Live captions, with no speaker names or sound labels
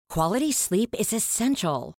Quality sleep is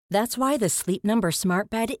essential. That's why the Sleep Number Smart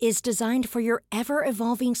Bed is designed for your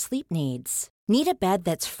ever-evolving sleep needs. Need a bed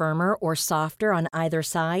that's firmer or softer on either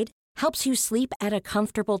side? Helps you sleep at a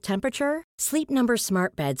comfortable temperature? Sleep Number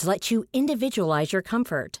Smart Beds let you individualize your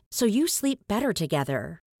comfort, so you sleep better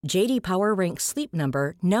together. J.D. Power ranks Sleep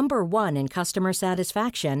Number number 1 in customer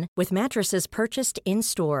satisfaction with mattresses purchased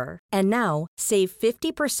in-store. And now, save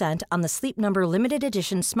 50% on the Sleep Number Limited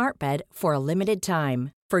Edition Smart Bed for a limited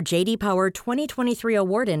time. For J.D. Power 2023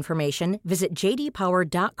 award information, visit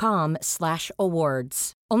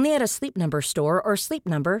jdpower.com/awards. Only at a Sleep Number store or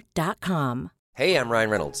sleepnumber.com. Hey, I'm Ryan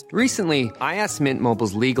Reynolds. Recently, I asked Mint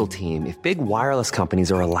Mobile's legal team if big wireless companies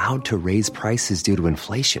are allowed to raise prices due to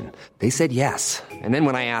inflation. They said yes. And then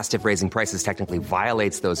when I asked if raising prices technically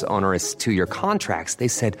violates those onerous 2-year contracts, they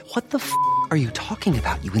said, "What the f*** are you talking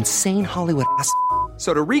about, you insane Hollywood ass?"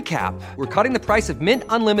 So to recap, we're cutting the price of Mint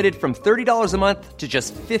Unlimited from $30 a month to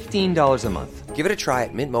just $15 a month. Give it a try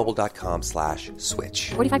at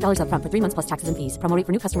mintmobile.com/switch. $45 up front for 3 months plus taxes and fees. Promo rate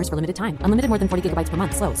for new customers for limited time. Unlimited more than 40 gigabytes per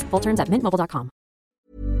month. Slows full terms at mintmobile.com.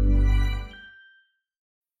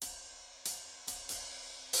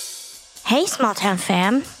 Hey, Small Town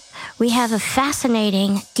fam. We have a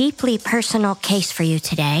fascinating, deeply personal case for you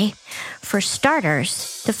today. For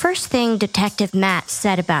starters, the first thing Detective Matt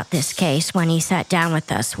said about this case when he sat down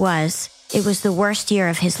with us was, it was the worst year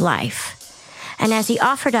of his life. And as he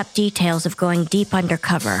offered up details of going deep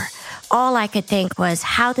undercover, all I could think was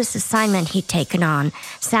how this assignment he'd taken on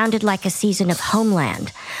sounded like a season of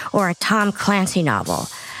Homeland or a Tom Clancy novel,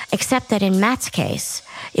 except that in Matt's case,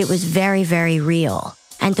 it was very, very real.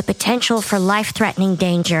 And the potential for life-threatening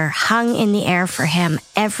danger hung in the air for him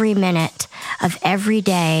every minute of every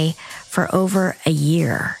day for over a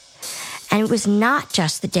year. And it was not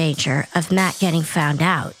just the danger of Matt getting found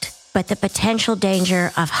out, but the potential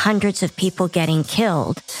danger of hundreds of people getting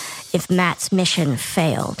killed if Matt's mission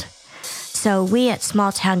failed. So we at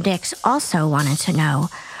Small Town Dicks also wanted to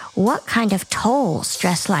know what kind of toll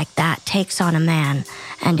stress like that takes on a man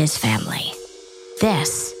and his family.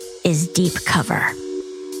 This is Deep Cover.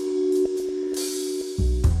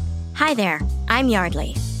 Hi there, I'm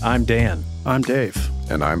Yardley. I'm Dan. I'm Dave.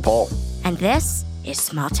 And I'm Paul. And this is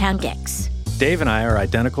Small Town Dicks. Dave and I are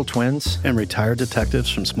identical twins and retired detectives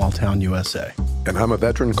from Small Town USA. And I'm a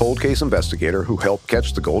veteran cold case investigator who helped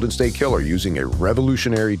catch the Golden State Killer using a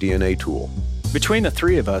revolutionary DNA tool. Between the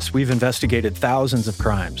three of us, we've investigated thousands of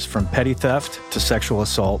crimes, from petty theft to sexual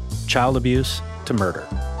assault, child abuse to murder.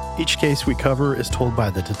 Each case we cover is told by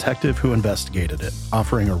the detective who investigated it,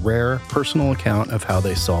 offering a rare, personal account of how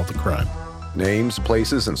they solved the crime. Names,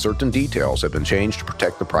 places, and certain details have been changed to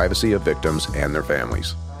protect the privacy of victims and their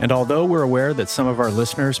families. And although we're aware that some of our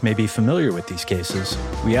listeners may be familiar with these cases,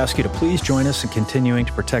 we ask you to please join us in continuing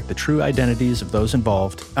to protect the true identities of those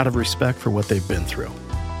involved out of respect for what they've been through.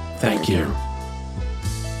 Thank you.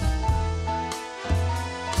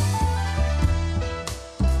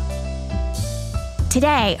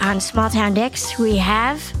 Today on Small Town Dicks, we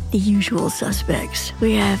have the usual suspects.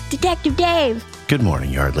 We have Detective Dave. Good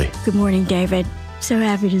morning, Yardley. Good morning, David. So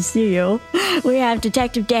happy to see you. We have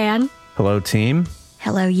Detective Dan. Hello, team.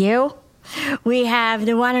 Hello, you. We have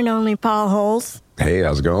the one and only Paul Holes. Hey,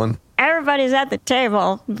 how's it going? Everybody's at the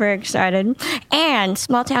table. Very excited. And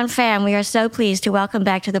Small Town fam, we are so pleased to welcome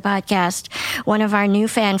back to the podcast one of our new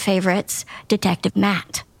fan favorites, Detective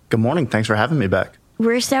Matt. Good morning. Thanks for having me back.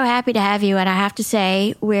 We're so happy to have you, and I have to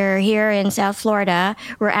say, we're here in South Florida.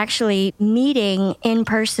 We're actually meeting in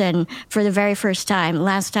person for the very first time.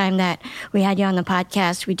 Last time that we had you on the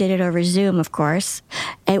podcast, we did it over Zoom, of course.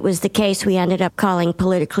 It was the case we ended up calling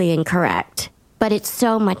politically incorrect. But it's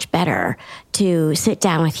so much better to sit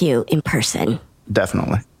down with you in person.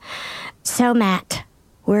 Definitely. So, Matt,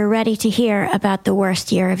 we're ready to hear about the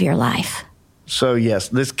worst year of your life. So, yes,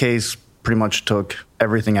 this case pretty much took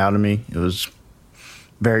everything out of me. It was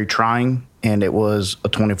very trying, and it was a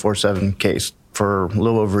 24/7 case. For a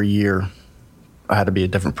little over a year, I had to be a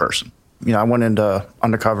different person. You know, I went into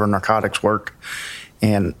undercover narcotics work,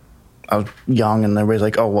 and I was young, and everybody's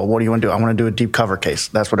like, oh, well, what do you want to do? I want to do a deep cover case.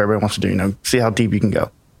 That's what everybody wants to do, you know, see how deep you can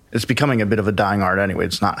go. It's becoming a bit of a dying art anyway.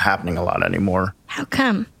 It's not happening a lot anymore. How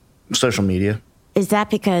come? Social media. Is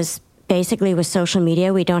that because basically with social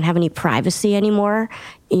media, we don't have any privacy anymore?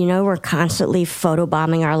 You know, we're constantly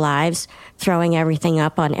photobombing our lives, throwing everything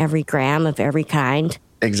up on every gram of every kind.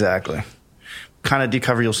 Exactly. Kind of deep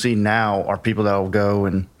cover you'll see now are people that will go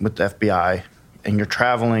and with the FBI, and you're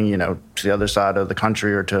traveling, you know, to the other side of the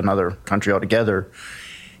country or to another country altogether,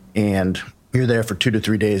 and you're there for 2 to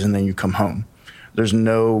 3 days and then you come home. There's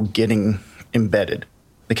no getting embedded.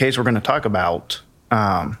 The case we're going to talk about,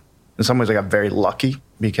 in some ways I got very lucky.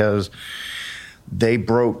 because they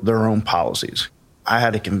broke their own policies. I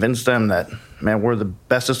had to convince them that, man, we're the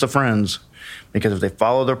bestest of friends, because if they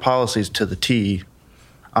follow their policies to the T,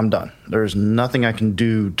 I'm done. There's nothing I can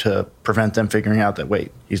do to prevent them figuring out that,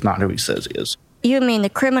 wait, he's not who he says he is. You mean the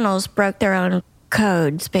criminals broke their own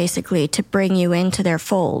codes, basically, to bring you into their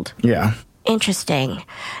fold? Yeah. Interesting.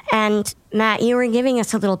 And Matt, you were giving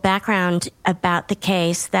us a little background about the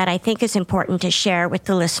case that I think is important to share with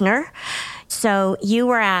the listener. So you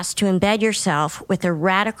were asked to embed yourself with a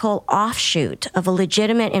radical offshoot of a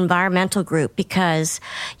legitimate environmental group because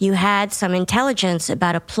you had some intelligence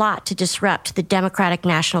about a plot to disrupt the Democratic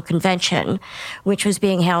National Convention, which was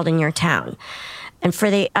being held in your town. And for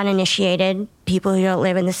the uninitiated, people who don't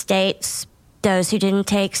live in the States, those who didn't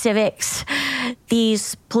take civics,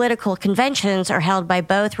 these political conventions are held by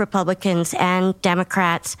both Republicans and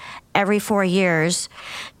Democrats every 4 years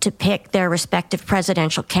to pick their respective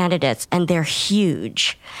presidential candidates, and they're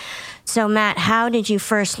huge. So, Matt, how did you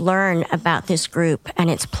first learn about this group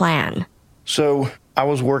and its plan? So I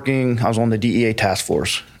was on the DEA task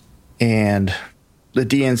force, and the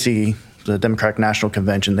DNC, the Democratic National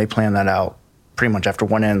Convention, they plan that out pretty much after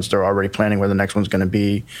one ends. They're already planning where the next one's going to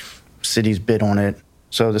be. Cities bid on it.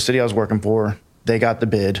 So the city I was working for, they got the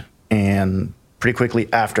bid, and pretty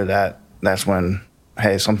quickly after that, that's when,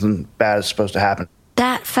 hey, something bad is supposed to happen.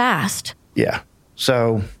 That fast? Yeah.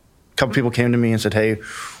 So a couple people came to me and said, hey,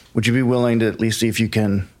 would you be willing to at least see if you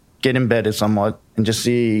can get embedded somewhat and just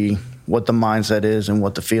see what the mindset is and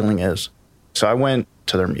what the feeling is? So I went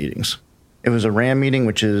to their meetings. It was a RAM meeting,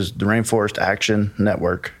 which is the Rainforest Action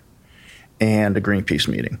Network, and a Greenpeace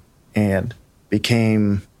meeting, and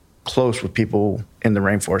became close with people in the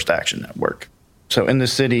Rainforest Action Network. So in the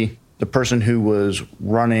city, the person who was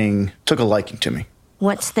running took a liking to me.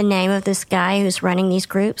 What's the name of this guy who's running these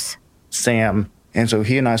groups? Sam. And so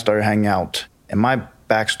he and I started hanging out. And my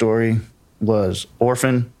backstory was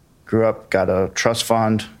orphan, grew up, got a trust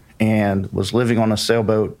fund, and was living on a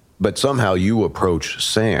sailboat. But somehow you approach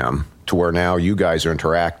Sam to where now you guys are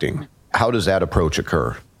interacting. How does that approach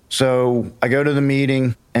occur? So I go to the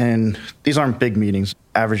meeting, and these aren't big meetings.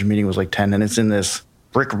 Average meeting was like 10, and it's in this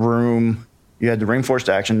brick room. You had the Rainforest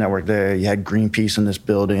Action Network there. You had Greenpeace in this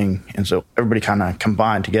building. And so everybody kind of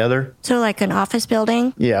combined together. So like an office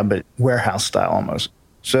building? Yeah, but warehouse style almost.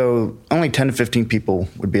 So only 10 to 15 people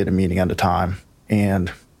would be at a meeting at a time.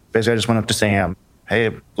 And basically I just went up to Sam,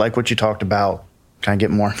 hey, like what you talked about, kind of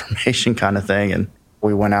get more information kind of thing. And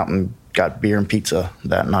we went out and got beer and pizza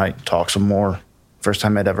that night, talked some more. First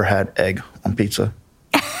time I'd ever had egg on pizza.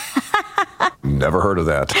 Never heard of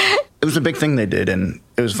that. It was a big thing they did, and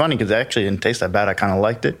it was funny because it actually didn't taste that bad. I kind of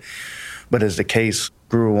liked it. But as the case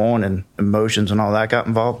grew on and emotions and all that got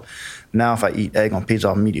involved, now if I eat egg on pizza,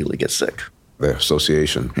 I'll immediately get sick. The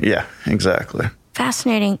association. Yeah, exactly.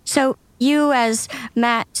 Fascinating. So you, as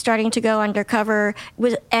Matt, starting to go undercover,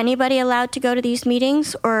 was anybody allowed to go to these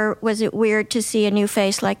meetings, or was it weird to see a new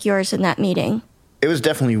face like yours in that meeting? It was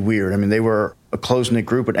definitely weird. I mean, they were a close-knit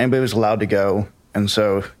group, but anybody was allowed to go. And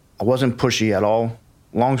so I wasn't pushy at all.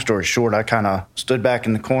 Long story short, I kind of stood back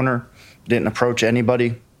in the corner, didn't approach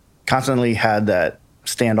anybody, constantly had that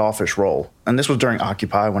standoffish role. And this was during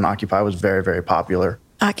Occupy, when Occupy was very, very popular.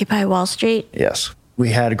 Occupy Wall Street? Yes. We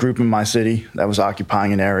had a group in my city that was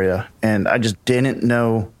occupying an area, and I just didn't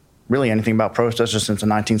know really anything about protesters since the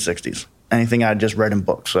 1960s, anything I'd just read in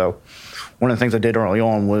books. So one of the things I did early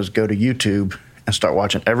on was go to YouTube and start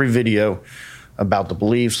watching every video about the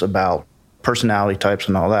beliefs, about personality types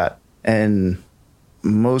and all that. And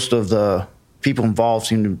most of the people involved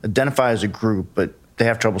seem to identify as a group, but they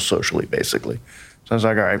have trouble socially, basically. So I was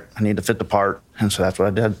like, all right, I need to fit the part. And so that's what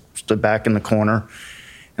I did. Stood back in the corner.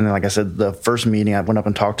 And then, like I said, the first meeting, I went up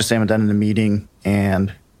and talked to Sam at the end of the meeting,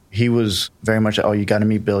 and he was very much, oh, you got to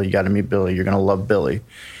meet Billy, you got to meet Billy, you're going to love Billy.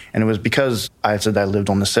 And it was because I said that I lived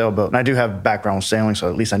on the sailboat. And I do have background with sailing, so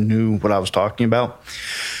at least I knew what I was talking about.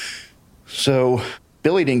 So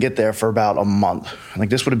Billy didn't get there for about a month. Like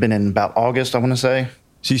this would have been in about August, I want to say.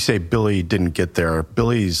 So you say Billy didn't get there.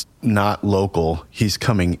 Billy's not local. He's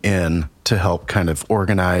coming in to help kind of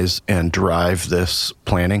organize and drive this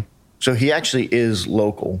planning. So he actually is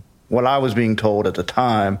local. What I was being told at the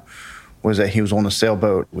time was that he was on a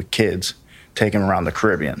sailboat with kids, taking him around the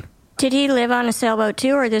Caribbean. Did he live on a sailboat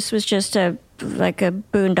too, or this was just a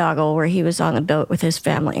boondoggle where he was on the boat with his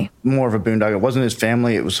family? More of a boondoggle. It wasn't his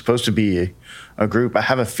family. It was supposed to be a group. I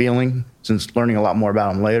have a feeling, since learning a lot more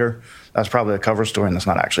about him later, that's probably a cover story, and that's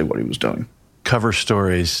not actually what he was doing. Cover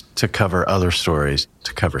stories to cover other stories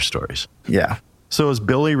to cover stories. Yeah. So is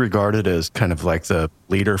Billy regarded as kind of like the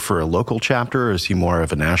leader for a local chapter, or is he more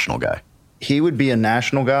of a national guy? He would be a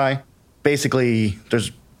national guy. Basically,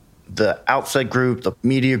 there's the outside group, the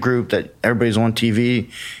media group that everybody's on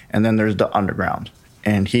TV, and then there's the underground.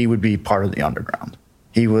 And he would be part of the underground.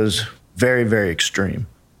 He was very, very extreme.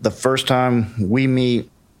 The first time we meet,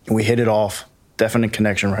 we hit it off, definite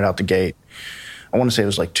connection right out the gate. I want to say it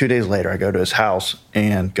was like 2 days later, I go to his house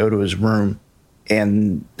and go to his room,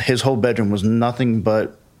 and his whole bedroom was nothing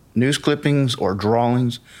but news clippings or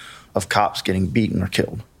drawings of cops getting beaten or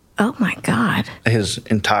killed. Oh, my God. His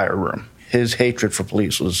entire room. His hatred for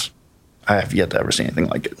police was, I have yet to ever see anything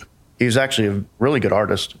like it. He was actually a really good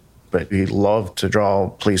artist, but he loved to draw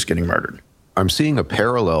police getting murdered. I'm seeing a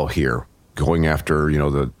parallel here going after,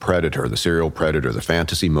 the predator, the serial predator, the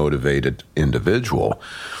fantasy-motivated individual.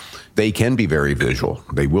 They can be very visual.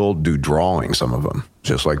 They will do drawings, some of them,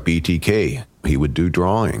 just like BTK. He would do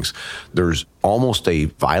drawings. There's almost a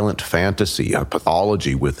violent fantasy, a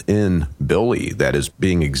pathology within Billy that is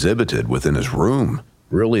being exhibited within his room.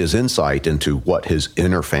 Really his insight into what his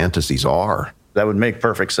inner fantasies are. That would make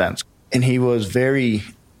perfect sense. And he was very,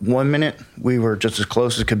 1 minute, we were just as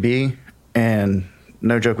close as could be, and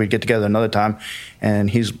no joke, we'd get together another time, and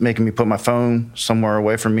he's making me put my phone somewhere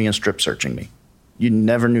away from me and strip searching me. You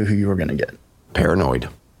never knew who you were going to get. Paranoid.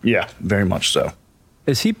 Yeah, very much so.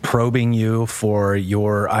 Is he probing you for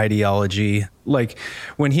your ideology? Like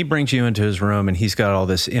when he brings you into his room and he's got all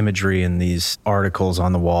this imagery and these articles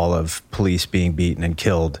on the wall of police being beaten and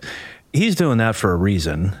killed, he's doing that for a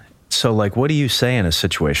reason. So like, what do you say in a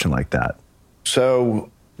situation like that?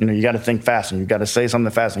 So, you got to think fast and you got to say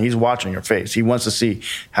something fast, and he's watching your face. He wants to see,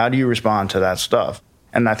 how do you respond to that stuff?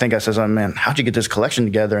 And I think I said, man, how'd you get this collection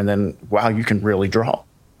together? And then, wow, you can really draw.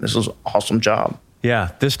 This is an awesome job.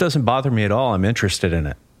 Yeah, this doesn't bother me at all. I'm interested in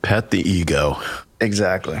it. Pet the ego.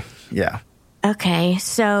 Exactly. Yeah. Okay,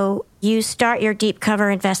 so you start your deep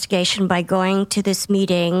cover investigation by going to this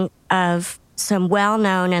meeting of some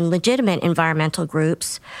well-known and legitimate environmental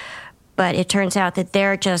groups, but it turns out that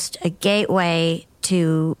they're just a gateway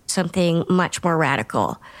to something much more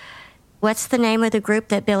radical. What's the name of the group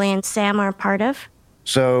that Billy and Sam are part of?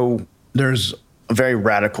 So there's a very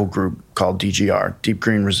radical group called DGR, Deep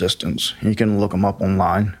Green Resistance. You can look them up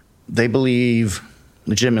online. They believe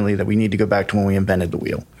legitimately that we need to go back to when we invented the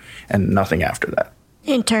wheel and nothing after that.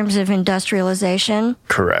 In terms of industrialization?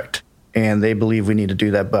 Correct. And they believe we need to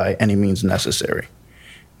do that by any means necessary.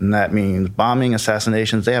 And that means bombing,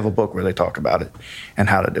 assassinations. They have a book where they talk about it and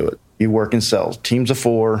how to do it. You work in cells, teams of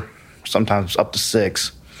 4, sometimes up to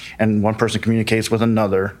 6, and one person communicates with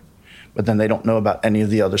another, but then they don't know about any of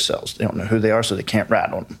the other cells. They don't know who they are, so they can't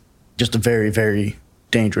rat on them. Just a very, very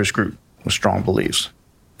dangerous group with strong beliefs.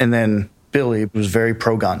 And then Billy was very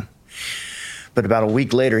pro-gun. But about a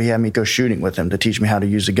week later, he had me go shooting with him to teach me how to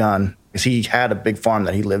use a gun. Because he had a big farm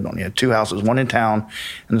that he lived on. He had 2 houses, one in town,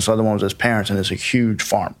 and this other one was his parents, and it's a huge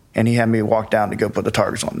farm. And he had me walk down to go put the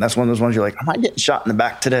targets on. That's one of those ones you're like, am I getting shot in the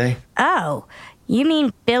back today? Oh, you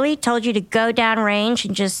mean Billy told you to go down range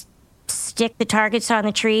and just stick the targets on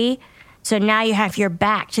the tree? So now you have your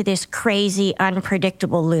back to this crazy,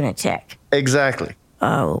 unpredictable lunatic. Exactly.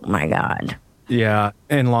 Oh, my God. Yeah,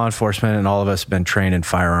 in law enforcement, and all of us have been trained in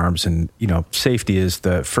firearms, and, safety is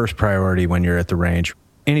the first priority when you're at the range.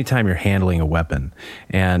 Anytime you're handling a weapon,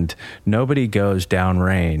 and nobody goes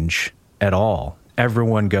downrange at all.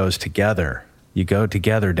 Everyone goes together. You go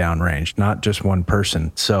together downrange, not just one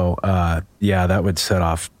person. So, that would set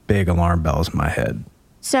off big alarm bells in my head.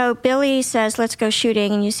 So Billy says, let's go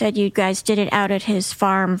shooting, and you said you guys did it out at his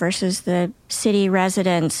farm versus the city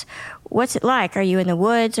residence. What's it like? Are you in the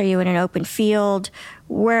woods? Are you in an open field?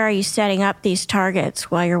 Where are you setting up these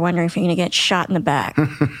targets while you're wondering if you're going to get shot in the back?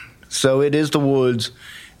 So it is the woods.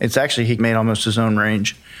 It's actually, he made almost his own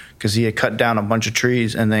range because he had cut down a bunch of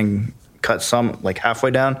trees and then cut some like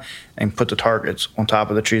halfway down and put the targets on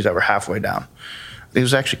top of the trees that were halfway down. He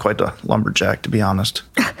was actually quite the lumberjack, to be honest.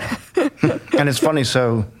 And it's funny,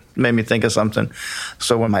 so it made me think of something.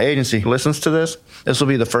 So when my agency listens to this will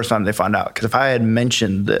be the first time they find out. Because if I had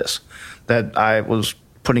mentioned this, that I was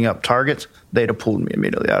putting up targets, they'd have pulled me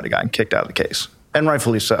immediately out of the guy and kicked out of the case. And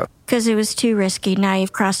rightfully so. Because it was too risky. Now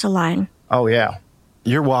you've crossed a line. Oh, yeah.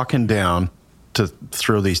 You're walking down to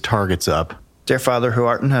throw these targets up. Dear Father who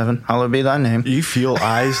art in heaven, hallowed be thy name. You feel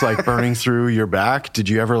eyes like burning through your back. Did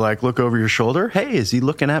you ever look over your shoulder? Hey, is he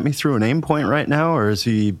looking at me through an aim point right now, or is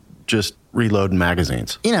he just reloading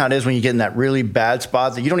magazines? You know how it is when you get in that really bad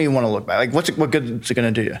spot that you don't even want to look back. Like, what good is it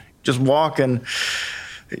going to do you? Just walk and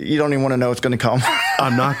you don't even want to know what's going to come.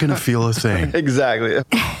 I'm not going to feel a thing. Exactly.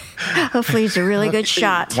 Hopefully it's a really good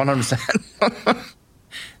shot. 100%.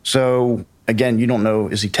 So, again, you don't know,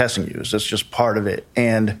 is he testing you? Is this just part of it?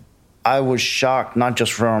 And I was shocked, not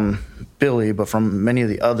just from Billy, but from many of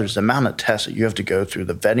the others. The amount of tests that you have to go through,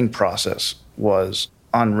 the vetting process was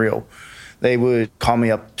unreal. They would call me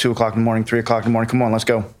up 2 o'clock in the morning, 3 o'clock in the morning, come on, let's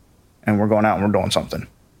go. And we're going out and we're doing something.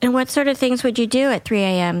 And what sort of things would you do at 3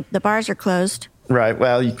 a.m.? The bars are closed. Right.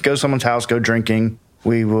 Well, you go to someone's house, go drinking.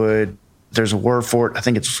 There's a word for it. I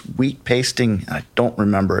think it's wheat pasting. I don't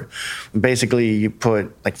remember it. Basically, you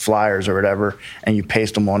put like flyers or whatever, and you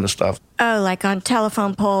paste them onto stuff. Oh, like on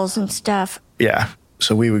telephone poles and stuff. Yeah.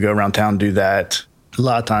 So we would go around town and do that. A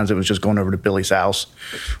lot of times it was just going over to Billy's house,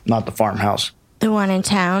 not the farmhouse. The one in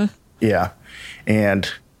town? Yeah. And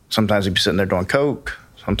sometimes he'd be sitting there doing coke,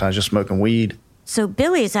 sometimes just smoking weed. So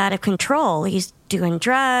Billy's out of control. He's doing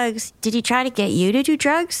drugs. Did he try to get you to do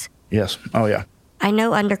drugs? Yes. Oh, yeah. I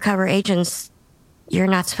know undercover agents, you're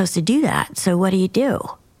not supposed to do that. So what do you do?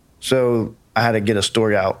 So I had to get a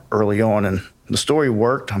story out early on, and the story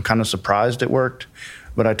worked. I'm kind of surprised it worked.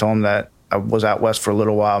 But I told him that I was out west for a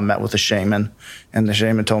little while, met with a shaman, and the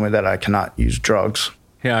shaman told me that I cannot use drugs.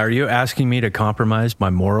 Yeah, are you asking me to compromise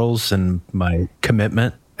my morals and my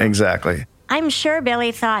commitment? Exactly. I'm sure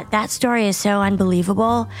Billy thought that story is so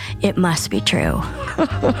unbelievable, it must be true.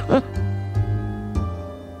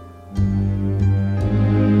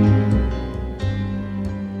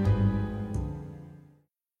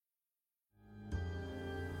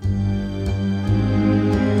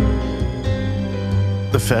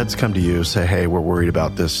 The feds come to you, say, hey, we're worried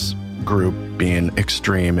about this group being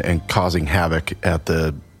extreme and causing havoc at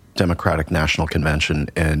the Democratic National Convention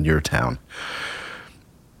in your town.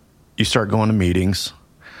 You start going to meetings.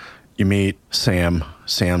 You meet Sam.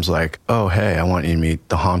 Sam's like, oh, hey, I want you to meet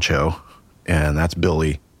the honcho, and that's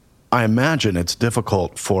Billy. I imagine it's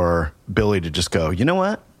difficult for Billy to just go, you know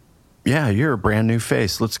what? Yeah, you're a brand new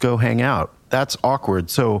face. Let's go hang out. That's awkward.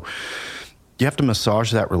 So you have to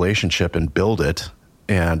massage that relationship and build it.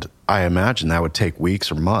 And I imagine that would take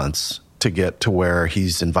weeks or months to get to where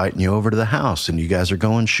he's inviting you over to the house and you guys are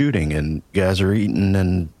going shooting and you guys are eating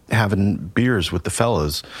and having beers with the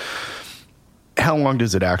fellas. How long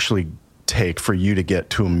does it actually take for you to get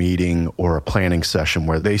to a meeting or a planning session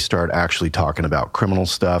where they start actually talking about criminal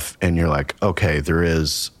stuff and you're like, okay, there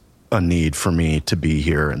is a need for me to be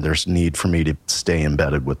here and there's a need for me to stay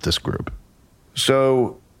embedded with this group?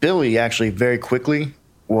 So Billy actually very quickly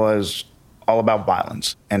was all about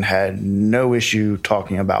violence and had no issue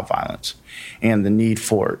talking about violence and the need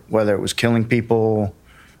for it, whether it was killing people,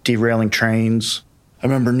 derailing trains. I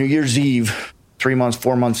remember New Year's Eve, 3 months,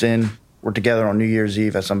 4 months in, we're together on New Year's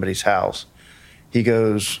Eve at somebody's house. He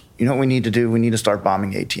goes, you know what we need to do? We need to start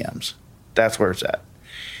bombing ATMs. That's where it's at.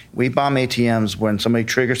 We bomb ATMs when somebody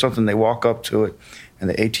triggers something, they walk up to it, and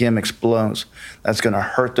the ATM explodes. That's going to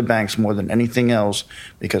hurt the banks more than anything else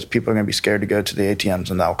because people are going to be scared to go to the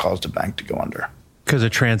ATMs, and that'll cause the bank to go under. Because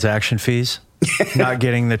of transaction fees? Not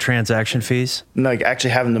getting the transaction fees? No, like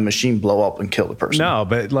actually having the machine blow up and kill the person. No,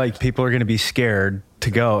 but like people are going to be scared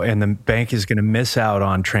to go, and the bank is going to miss out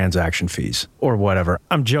on transaction fees or whatever.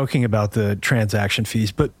 I'm joking about the transaction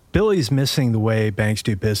fees, but Billy's missing the way banks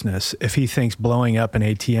do business if he thinks blowing up an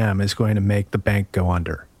ATM is going to make the bank go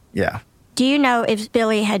under. Yeah. Do you know if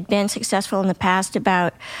Billy had been successful in the past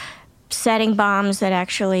about setting bombs that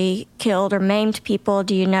actually killed or maimed people?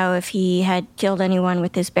 Do you know if he had killed anyone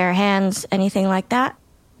with his bare hands, anything like that?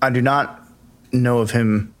 I do not know of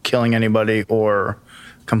him killing anybody or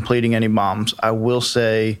completing any bombs. I will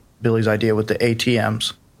say Billy's idea with the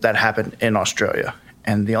ATMs, that happened in Australia.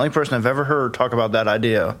 And the only person I've ever heard talk about that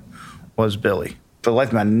idea was Billy. For the life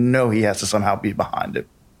of me, I know he has to somehow be behind it.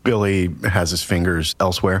 Billy has his fingers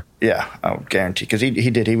elsewhere? Yeah, I would guarantee. Because he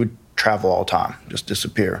did. He would travel all the time, just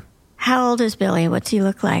disappear. How old is Billy? What's he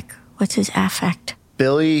look like? What's his affect?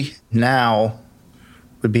 Billy now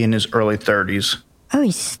would be in his early 30s. Oh,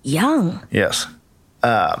 he's young. Yes.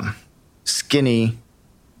 Skinny,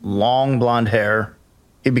 long blonde hair.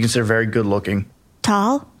 He'd be considered very good looking.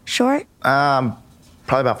 Tall? Short?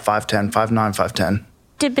 Probably about 5'10", 5'9", 5'10".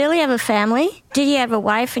 Did Billy have a family? Did he have a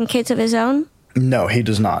wife and kids of his own? No, he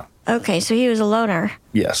does not. Okay, so he was a loner.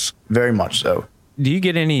 Yes, very much so. Do you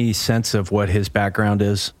get any sense of what his background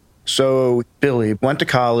is? So Billy went to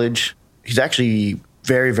college. He's actually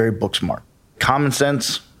very, very book smart. Common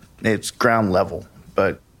sense, it's ground level.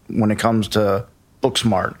 But when it comes to book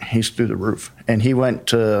smart, he's through the roof. And he went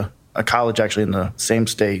to a college actually in the same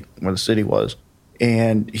state where the city was.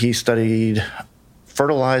 And he studied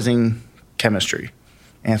fertilizing chemistry.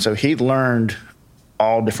 And so he learned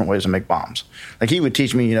all different ways to make bombs. Like he would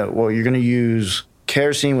teach me, well, you're going to use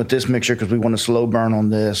kerosene with this mixture because we want a slow burn on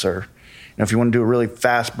this, or if you want to do a really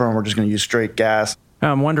fast burn, we're just going to use straight gas.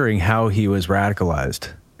 I'm wondering how he was radicalized.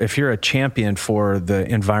 If you're a champion for the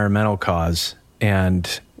environmental cause,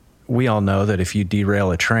 and we all know that if you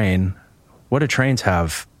derail a train, what do trains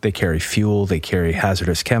have? They carry fuel, they carry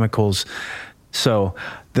hazardous chemicals. So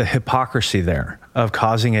the hypocrisy there of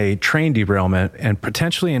causing a train derailment and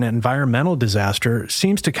potentially an environmental disaster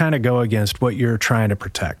seems to kind of go against what you're trying to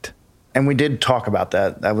protect. And we did talk about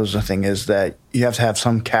that. That was the thing, is that you have to have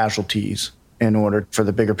some casualties in order for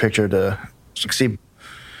the bigger picture to succeed.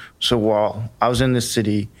 So while I was in this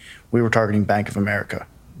city, we were targeting Bank of America.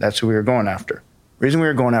 That's who we were going after. The reason we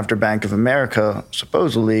were going after Bank of America,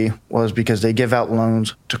 supposedly, was because they give out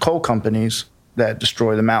loans to coal companies that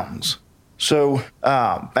destroy the mountains. So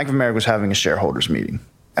Bank of America was having a shareholders meeting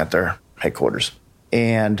at their headquarters.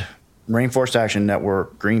 And Rainforest Action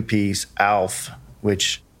Network, Greenpeace, ALF,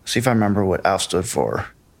 which, see if I remember what ALF stood for,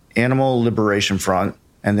 Animal Liberation Front.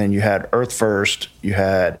 And then you had Earth First, you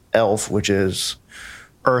had ELF, which is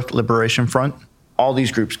Earth Liberation Front. All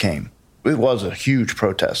these groups came. It was a huge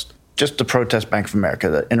protest, just to protest Bank of America,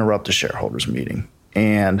 that interrupt the shareholders meeting.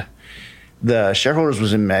 And the shareholders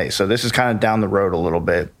was in May, so this is kind of down the road a little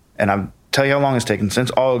bit. And I'll tell you how long it's taken.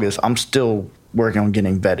 Since August, I'm still working on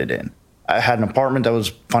getting vetted in. I had an apartment that was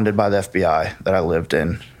funded by the FBI that I lived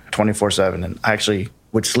in 24/7, and I actually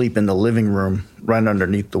would sleep in the living room right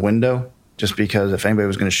underneath the window, just because if anybody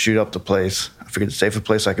was going to shoot up the place, I figured the safest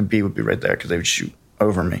place I could be would be right there, because they would shoot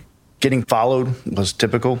over me. Getting followed was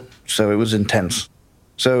typical, so it was intense.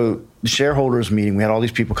 So the shareholders meeting, we had all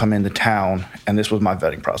these people come into town, and this was my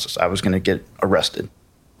vetting process. I was going to get arrested.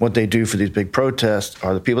 What they do for these big protests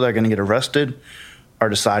are the people that are going to get arrested are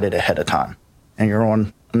decided ahead of time, and you're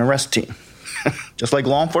on an arrest team. Just like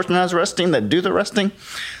law enforcement has an arrest team that do the arresting,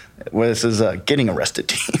 well, this is a getting arrested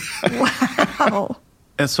team. Wow.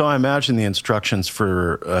 And so I imagine the instructions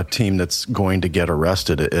for a team that's going to get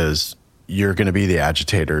arrested is you're going to be the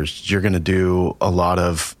agitators. You're going to do a lot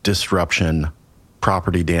of disruption,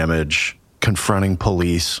 property damage, confronting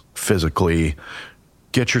police physically.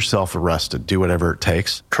 Get yourself arrested. Do whatever it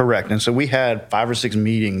takes. Correct. And so we had 5 or 6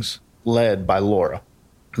 meetings led by Laura.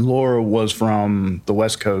 Laura was from the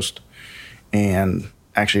West Coast, and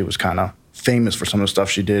actually was kind of famous for some of the stuff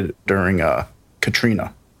she did during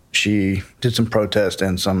Katrina. She did some protest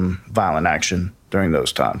and some violent action during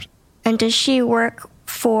those times. And does she work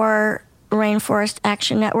for Rainforest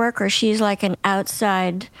Action Network, or she's like an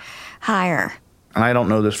outside hire? And I don't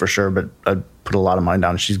know this for sure, but I put a lot of money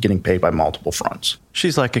down. She's getting paid by multiple fronts.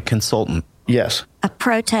 She's like a consultant. Yes. A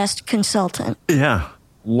protest consultant. Yeah.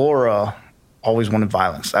 Laura always wanted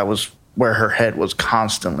violence. That was where her head was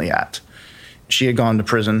constantly at. She had gone to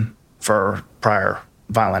prison for prior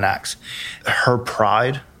violent acts. Her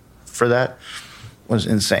pride for that was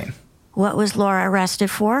insane. What was Laura arrested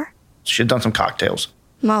for? She had done some cocktails.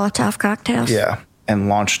 Molotov cocktails? Yeah, and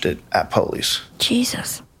launched it at police.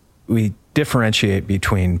 Jesus. We differentiate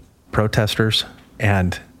between protesters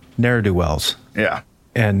and ne'er-do-wells. Yeah.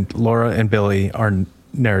 And Laura and Billy are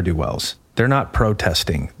ne'er-do-wells. They're not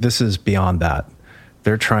protesting. This is beyond that.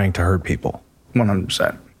 They're trying to hurt people.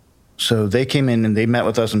 100%. So they came in and they met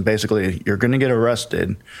with us, and basically, you're going to get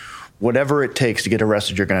arrested. Whatever it takes to get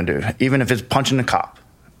arrested, you're going to do. Even if it's punching a cop,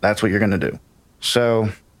 that's what you're going to do. So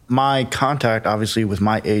my contact, obviously, with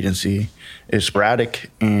my agency is sporadic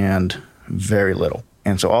and very little.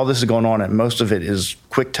 And so all this is going on, and most of it is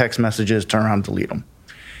quick text messages, turn around and delete them.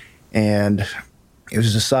 And it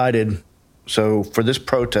was decided, so for this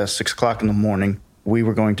protest, 6 o'clock in the morning, we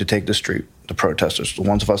were going to take the street, the protesters, the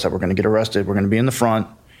ones of us that were going to get arrested, we're going to be in the front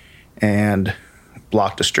and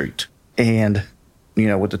block the street. And, you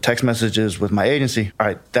know, with the text messages with my agency, all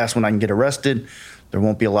right, that's when I can get arrested. There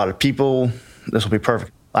won't be a lot of people. This will be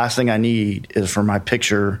perfect. Last thing I need is for my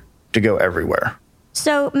picture to go everywhere.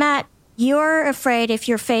 So, Matt, you're afraid if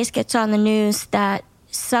your face gets on the news that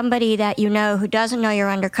somebody that you know who doesn't know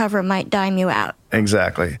you're undercover might dime you out.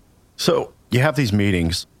 Exactly. So you have these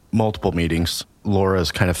meetings, multiple meetings. Laura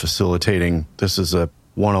is kind of facilitating. This is a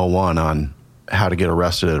 101 on how to get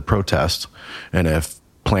arrested at a protest. And if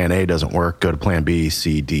plan A doesn't work, go to plan B,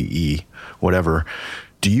 C, D, E, whatever.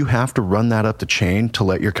 Do you have to run that up the chain to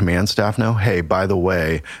let your command staff know, hey, by the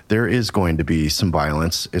way, there is going to be some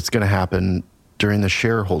violence. It's going to happen during the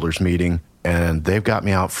shareholders meeting, and they've got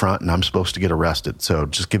me out front, and I'm supposed to get arrested. So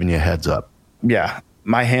just giving you a heads up. Yeah.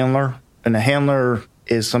 My handler, and the handler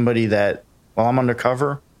is somebody that, while I'm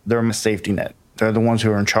undercover, they're my safety net. They're the ones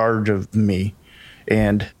who are in charge of me.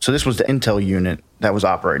 And so this was the intel unit that was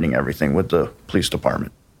operating everything with the police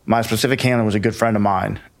department. My specific handler was a good friend of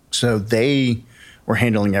mine. So they were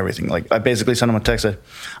handling everything. Like, I basically sent him a text that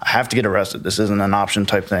I have to get arrested. This isn't an option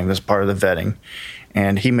type thing. This is part of the vetting.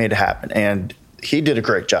 And he made it happen. And he did a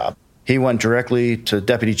great job. He went directly to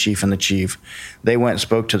deputy chief and the chief. They went and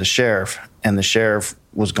spoke to the sheriff, and the sheriff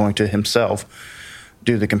was going to himself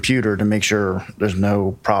do the computer to make sure there's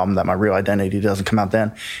no problem that my real identity doesn't come out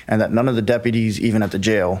then, and that none of the deputies, even at the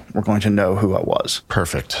jail, were going to know who I was.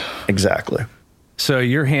 Perfect. Exactly. So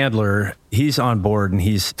your handler, he's on board and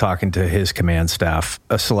he's talking to his command staff,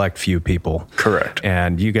 a select few people. Correct.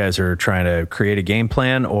 And you guys are trying to create a game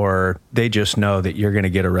plan, or they just know that you're going to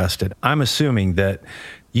get arrested. I'm assuming that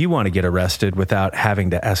you want to get arrested without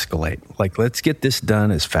having to escalate. Like, let's get this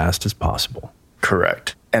done as fast as possible.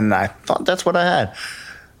 Correct. And I thought that's what I had.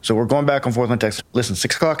 So we're going back and forth on text. Listen,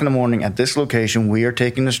 6 o'clock in the morning at this location, we are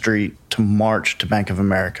taking the street to march to Bank of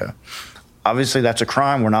America. Obviously, that's a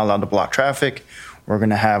crime. We're not allowed to block traffic. We're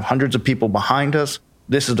going to have hundreds of people behind us.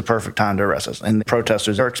 This is the perfect time to arrest us. And the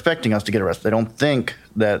protesters are expecting us to get arrested. They don't think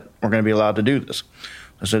that we're going to be allowed to do this.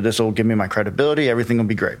 I said, this will give me my credibility. Everything will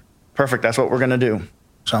be great. Perfect. That's what we're going to do.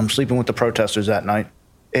 So I'm sleeping with the protesters that night,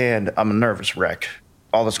 and I'm a nervous wreck.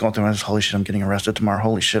 All that's going through my head is, holy shit, I'm getting arrested tomorrow.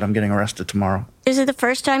 Holy shit, I'm getting arrested tomorrow. Is it the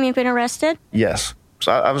first time you've been arrested? Yes.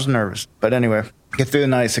 So I was nervous. But anyway, get through the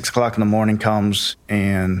night, 6 o'clock in the morning comes,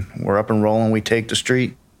 and we're up and rolling. We take the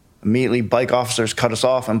street. Immediately, bike officers cut us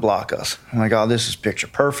off and block us. I'm like, oh, this is picture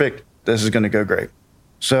perfect. This is going to go great.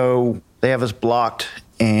 So they have us blocked,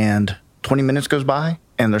 and 20 minutes goes by,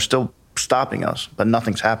 and they're still stopping us, but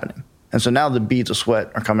nothing's happening. And so now the beads of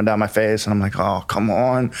sweat are coming down my face, and I'm like, oh, come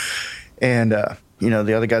on. And,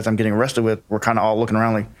 the other guys I'm getting arrested with, we're kind of all looking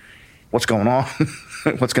around like, what's going on?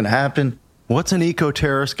 What's going to happen? What's an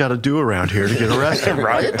eco-terrorist got to do around here to get arrested?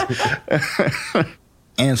 Right?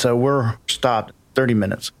 And so we're stopped 30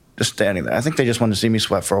 minutes, just standing there. I think they just wanted to see me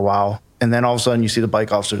sweat for a while. And then all of a sudden you see the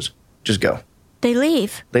bike officers just go. They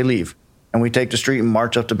leave. They leave. And we take the street and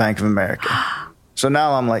march up to Bank of America. So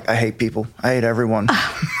now I'm like, I hate people. I hate everyone.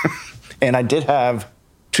 And I did have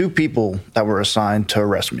 2 people that were assigned to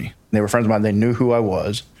arrest me. They were friends of mine. They knew who I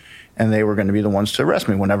was, and they were going to be the ones to arrest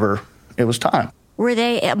me whenever it was time. Were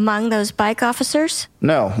they among those bike officers?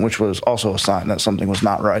 No, which was also a sign that something was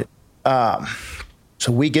not right.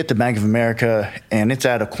 So we get to Bank of America, and it's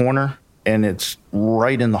at a corner, and it's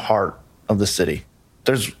right in the heart of the city.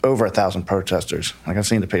 There's over 1,000 protesters. Like, I've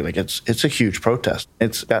seen the picture. Like, it's a huge protest.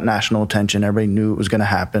 It's got national attention. Everybody knew it was going to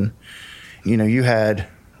happen. You had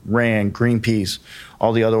RAND, Greenpeace,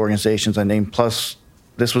 all the other organizations I named, plus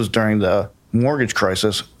this was during the mortgage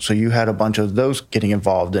crisis, so you had a bunch of those getting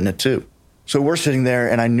involved in it too. So we're sitting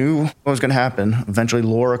there, and I knew what was going to happen. Eventually,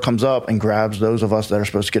 Laura comes up and grabs those of us that are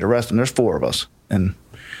supposed to get arrested, and there's 4 of us. And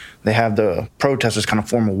they have the protesters kind of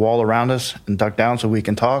form a wall around us and duck down so we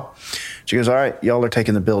can talk. She goes, all right, y'all are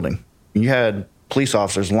taking the building. And you had police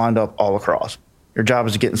officers lined up all across. Your job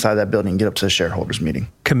is to get inside that building and get up to the shareholders meeting.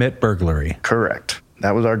 Commit burglary. Correct.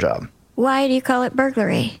 That was our job. Why do you call it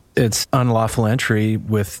burglary? It's unlawful entry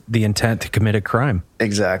with the intent to commit a crime.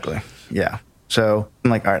 Exactly. Yeah. So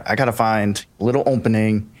I'm like, all right, I got to find a little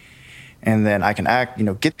opening, and then I can act,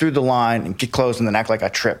 get through the line and get close and then act like I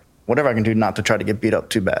tripped. Whatever I can do not to try to get beat up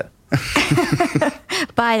too bad.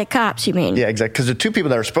 By the cops, you mean? Yeah, exactly. Because the 2 people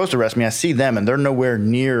that are supposed to arrest me, I see them, and they're nowhere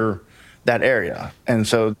near that area. And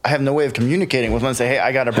so I have no way of communicating with them and say, hey,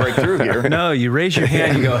 I got to break through here. No, you raise your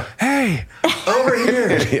hand, you go, hey, over here.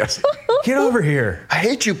 Yes. Get over here. I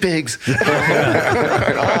hate you pigs.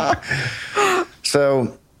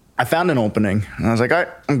 So I found an opening, and I was like, all right,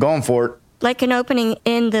 I'm going for it. Like an opening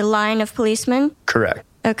in the line of policemen? Correct.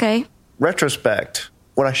 Okay. Retrospect,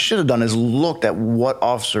 what I should have done is looked at what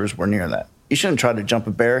officers were near that. You shouldn't try to jump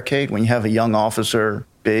a barricade when you have a young officer,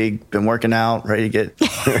 big, been working out, ready to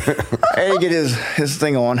get his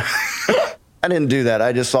thing on. I didn't do that.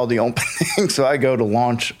 I just saw the opening, so I go to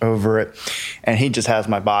launch over it, and he just has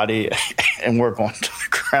my body, and we're going to the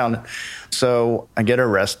ground. So I get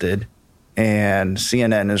arrested, and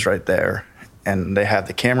CNN is right there, and they have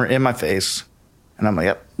the camera in my face, and I'm like,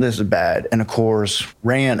 yep, this is bad. And of course,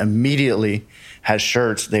 RAND immediately has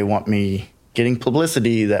shirts. They want me getting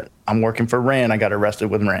publicity that I'm working for RAND. I got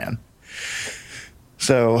arrested with RAND.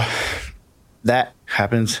 So that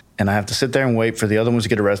happens, and I have to sit there and wait for the other ones to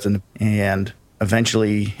get arrested, and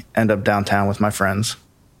eventually end up downtown with my friends.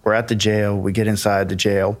 We're at the jail. We get inside the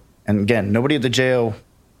jail. And again, nobody at the jail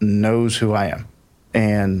knows who I am.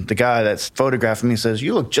 And the guy that's photographing me says,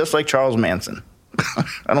 you look just like Charles Manson.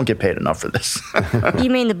 I don't get paid enough for this. You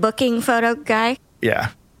mean the booking photo guy?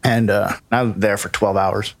 Yeah. And I was there for 12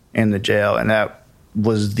 hours in the jail, and that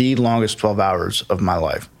was the longest 12 hours of my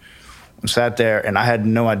life. I sat there, and I had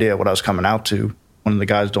no idea what I was coming out to. One of the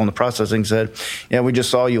guys doing the processing said, yeah, we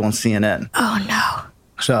just saw you on CNN. Oh, no.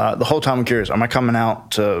 So the whole time I'm curious, am I coming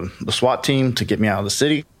out to the SWAT team to get me out of the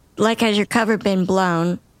city? Like, has your cover been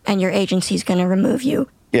blown? and your agency's going to remove you.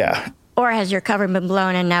 Yeah. Or has your cover been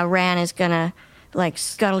blown and now RAND is going to, like,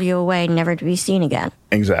 scuttle you away, never to be seen again?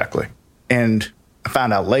 Exactly. And I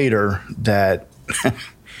found out later that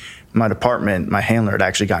my department, my handler, had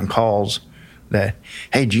actually gotten calls that,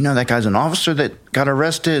 hey, do you know that guy's an officer that got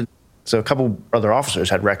arrested? So a couple other officers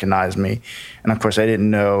had recognized me. And, of course, I didn't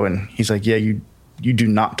know. And he's like, yeah, you do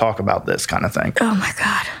not talk about this kind of thing. Oh, my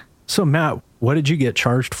God. So, Matt, what did you get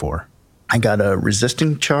charged for? I got a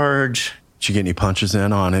resisting charge. Did you get any punches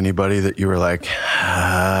in on anybody that you were like,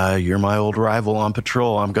 you're my old rival on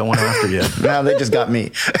patrol, I'm going after you? No, they just got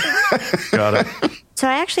me. Got it. So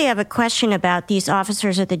I actually have a question about these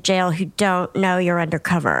officers at the jail who don't know you're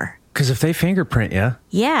undercover. Because if they fingerprint you.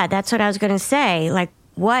 Yeah, that's what I was going to say. Like,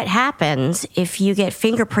 what happens if you get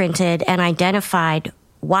fingerprinted and identified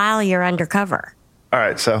while you're undercover? All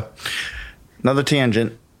right, so another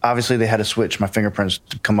tangent. Obviously, they had to switch my fingerprints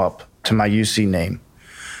to come up to my UC name.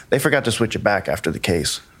 They forgot to switch it back after the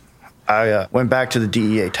case. I went back to the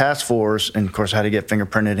DEA task force, and of course, I had to get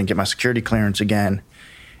fingerprinted and get my security clearance again.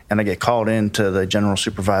 And I get called into the general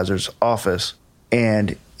supervisor's office,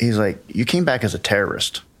 and he's like, you came back as a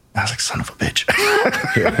terrorist. I was like, son of a bitch.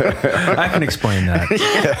 I can explain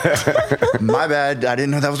that. My bad. I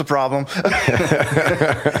didn't know that was a problem.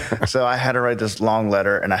 So I had to write this long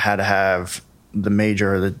letter, and I had to have the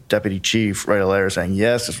major or the deputy chief write a letter saying,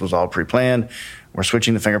 yes, this was all pre-planned. We're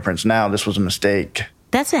switching the fingerprints now. This was a mistake.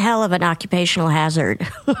 That's a hell of an occupational hazard.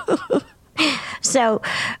 So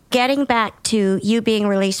getting back to you being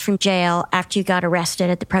released from jail after you got arrested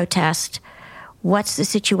at the protest, what's the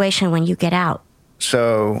situation when you get out?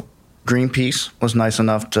 So Greenpeace was nice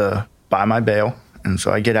enough to buy my bail. And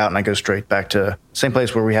so I get out and I go straight back to the same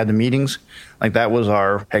place where we had the meetings. Like, that was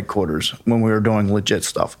our headquarters when we were doing legit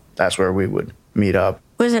stuff. That's where we would meet up.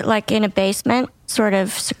 Was it like in a basement, sort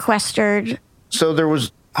of sequestered? So there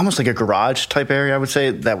was almost like a garage type area, I would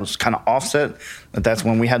say, that was kind of offset. That's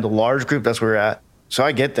when we had the large group, that's where we were at. So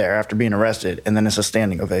I get there after being arrested, and then it's a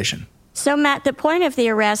standing ovation. So, Matt, the point of the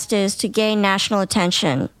arrest is to gain national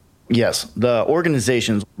attention. Yes, the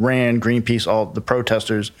organizations, RAND, Greenpeace, all the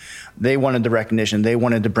protesters, they wanted the recognition. They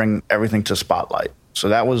wanted to bring everything to spotlight. So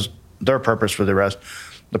that was their purpose for the arrest.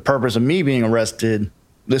 The purpose of me being arrested,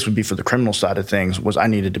 this would be for the criminal side of things, was I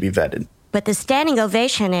needed to be vetted. But the standing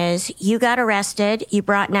ovation is you got arrested, you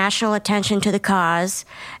brought national attention to the cause,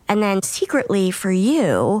 and then secretly for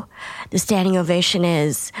you, the standing ovation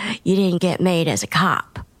is you didn't get made as a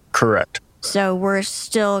cop. Correct. So we're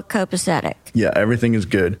still copacetic. Yeah, everything is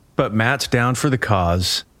good. But Matt's down for the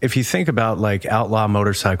cause. If you think about like outlaw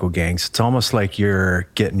motorcycle gangs, it's almost like you're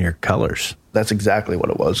getting your colors. That's exactly what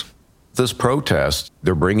it was. This protest,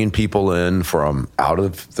 they're bringing people in from out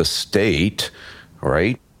of the state,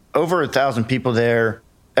 right? Over 1,000 people there,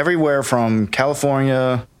 everywhere from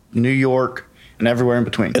California, New York, and everywhere in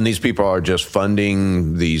between. And these people are just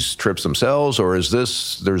funding these trips themselves, or is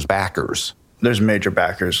there's backers? There's major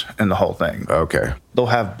backers in the whole thing. Okay. They'll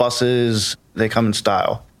have buses, they come in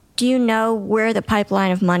style. Do you know where the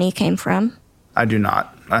pipeline of money came from? I do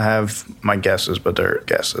not. I have my guesses, but they're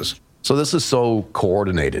guesses. So this is so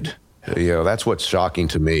coordinated. You know, that's what's shocking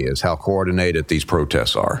to me is how coordinated these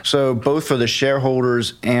protests are. So both for the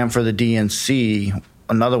shareholders and for the DNC,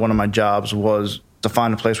 another one of my jobs was to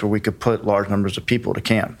find a place where we could put large numbers of people to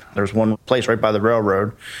camp. There's one place right by the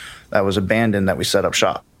railroad that was abandoned that we set up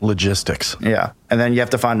shop. Logistics. Yeah. And then you have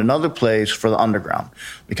to find another place for the underground,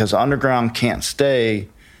 because the underground can't stay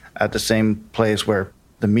at the same place where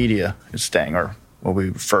the media is staying, or what we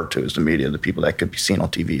refer to as the media, the people that could be seen on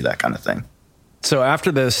TV, that kind of thing. So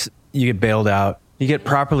after this, you get bailed out. You get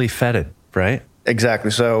properly feted, right? Exactly.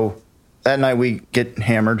 So that night we get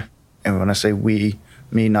hammered. And when I say we,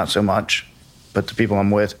 me, not so much, but the people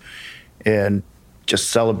I'm with, and just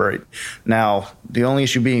celebrate. Now, the only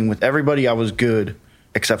issue being with everybody, I was good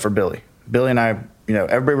except for Billy. Billy and I,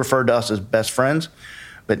 everybody referred to us as best friends.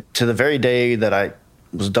 But to the very day that I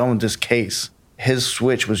was done with this case, his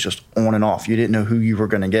switch was just on and off. You didn't know who you were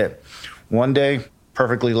going to get. One day,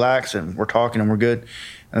 perfectly lax, and we're talking and we're good.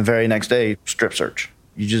 And the very next day, strip search.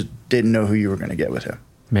 You just didn't know who you were going to get with him.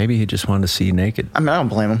 Maybe he just wanted to see you naked. I mean, I don't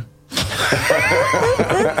blame him.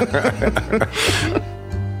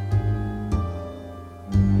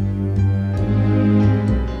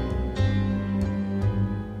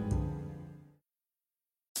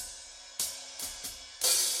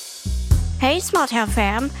 Hey, Small Town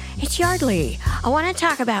fam. It's Yardley. I want to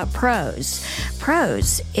talk about Prose.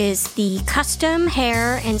 Prose is the custom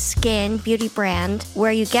hair and skin beauty brand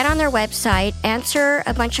where you get on their website, answer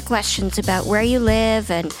a bunch of questions about where you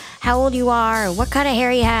live and how old you are, and what kind of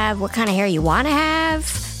hair you have, what kind of hair you want to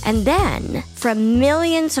have. And then, from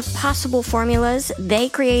millions of possible formulas, they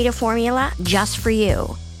create a formula just for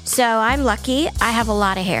you. So I'm lucky. I have a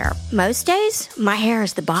lot of hair. Most days, my hair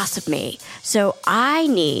is the boss of me. So I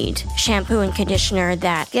need shampoo and conditioner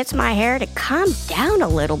that gets my hair to calm down a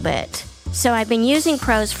little bit. So I've been using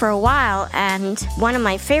Prose for a while, and one of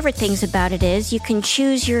my favorite things about it is you can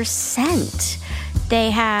choose your scent.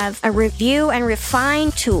 They have a review and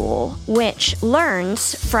refine tool which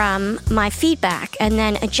learns from my feedback and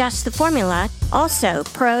then adjusts the formula. Also,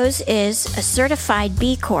 Prose is a certified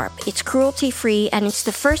B Corp. It's cruelty-free and it's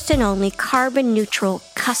the first and only carbon-neutral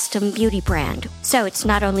custom beauty brand. So it's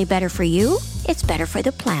not only better for you, it's better for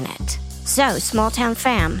the planet. So, Small Town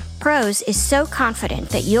Fam, Prose is so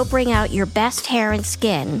confident that you'll bring out your best hair and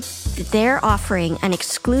skin that they're offering an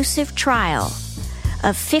exclusive trial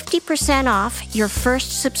of 50% off your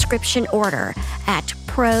first subscription order at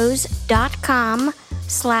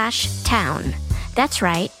prose.com/town. That's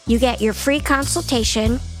right, you get your free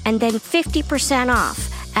consultation and then 50% off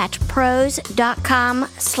at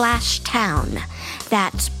prose.com/town.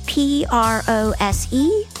 That's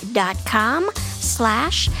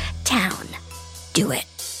prose.com/town. Do it.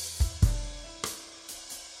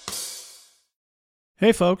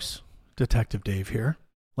 Hey folks, Detective Dave here.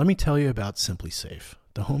 Let me tell you about SimpliSafe,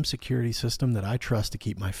 the home security system that I trust to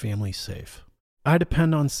keep my family safe. I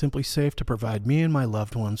depend on SimpliSafe to provide me and my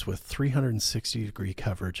loved ones with 360-degree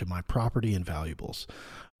coverage of my property and valuables.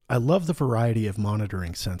 I love the variety of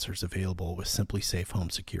monitoring sensors available with SimpliSafe Home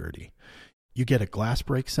Security. You get a glass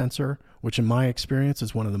break sensor, which in my experience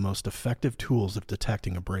is one of the most effective tools of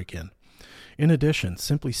detecting a break-in. In addition,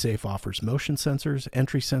 SimpliSafe offers motion sensors,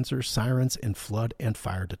 entry sensors, sirens, and flood and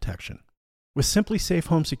fire detection. With SimpliSafe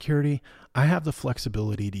Home Security, I have the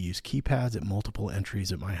flexibility to use keypads at multiple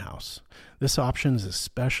entries at my house. This option is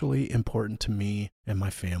especially important to me and my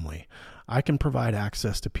family. I can provide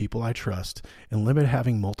access to people I trust and limit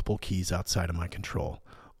having multiple keys outside of my control,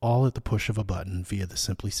 all at the push of a button via the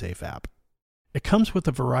SimpliSafe app. It comes with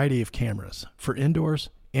a variety of cameras for indoors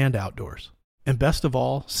and outdoors. And best of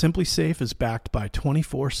all, SimpliSafe is backed by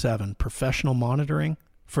 24/7 professional monitoring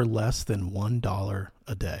for less than $1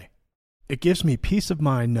 a day. It gives me peace of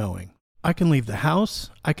mind knowing I can leave the house,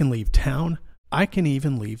 I can leave town, I can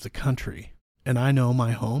even leave the country, and I know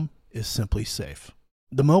my home is simply safe.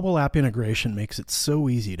 The mobile app integration makes it so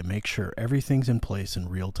easy to make sure everything's in place in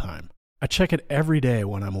real time. I check it every day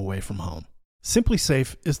when I'm away from home.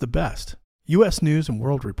 SimpliSafe is the best. U.S. News &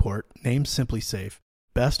 World Report named SimpliSafe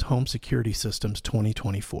Best Home Security Systems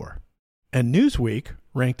 2024. And Newsweek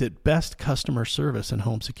ranked it Best Customer Service in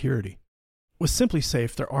Home Security. With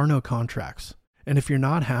SimpliSafe, there are no contracts. And if you're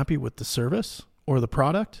not happy with the service or the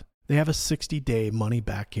product, they have a 60-day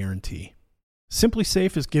money-back guarantee.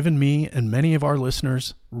 SimpliSafe has given me and many of our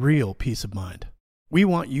listeners real peace of mind. We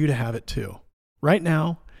want you to have it too. Right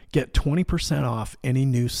now, get 20% off any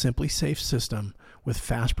new SimpliSafe system with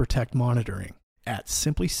Fast Protect monitoring at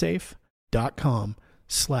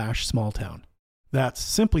simplisafe.com/smalltown.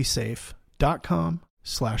 That's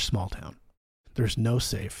simplisafe.com/smalltown. There's no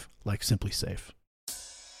safe like SimpliSafe.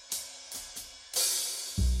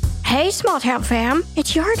 Hey, Small Town Fam,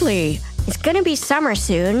 it's Yardley. It's gonna be summer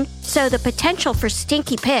soon, so the potential for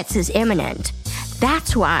stinky pits is imminent.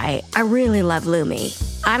 That's why I really love Lumi.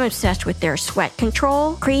 I'm obsessed with their sweat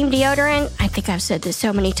control cream deodorant. I think I've said this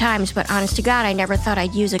so many times, but honest to God, I never thought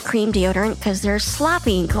I'd use a cream deodorant because they're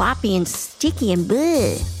sloppy and gloppy and sticky and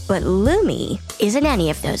bleh. But Lumi isn't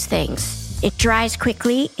any of those things. It dries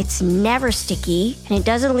quickly, it's never sticky, and it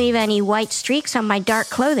doesn't leave any white streaks on my dark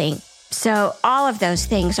clothing. So all of those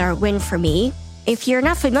things are a win for me. If you're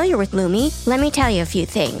not familiar with Lumi, let me tell you a few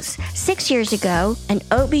things. 6 years ago, an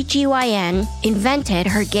OBGYN invented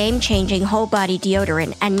her game-changing whole-body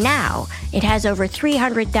deodorant, and now it has over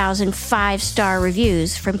 300,000 five-star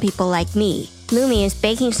reviews from people like me. Lumi is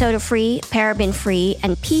baking soda-free, paraben-free,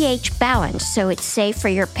 and pH-balanced, so it's safe for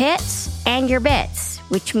your pits and your bits,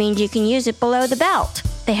 which means you can use it below the belt.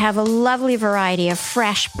 They have a lovely variety of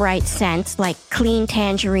fresh, bright scents like clean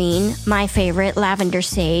tangerine, my favorite, lavender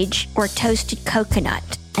sage, or toasted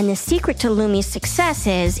coconut. And the secret to Lumi's success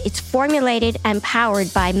is it's formulated and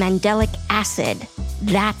powered by mandelic acid.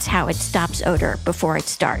 That's how it stops odor before it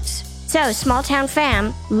starts. So, Small Town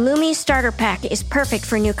Fam, Lumi Starter Pack is perfect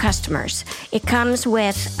for new customers. It comes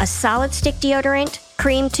with a solid stick deodorant,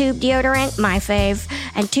 cream tube deodorant, my fave,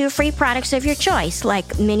 and 2 free products of your choice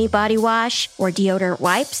like mini body wash or deodorant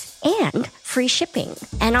wipes, and free shipping.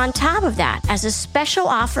 And on top of that, as a special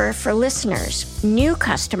offer for listeners, new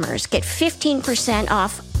customers get 15%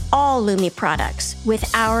 off all Lumi products with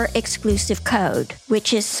our exclusive code,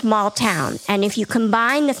 which is SMALLTOWN. And if you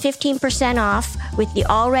combine the 15% off with the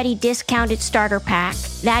already discounted starter pack,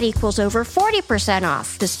 that equals over 40%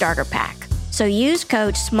 off the starter pack. So use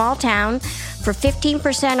code SMALLTOWN for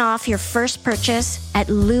 15% off your first purchase at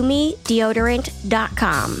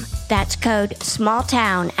LumiDeodorant.com. That's code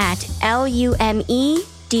SMALLTOWN at LUME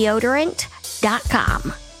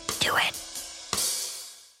deodorant.com. Do it.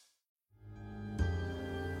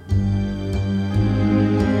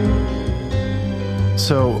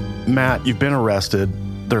 So, Matt, you've been arrested.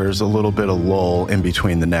 There's a little bit of lull in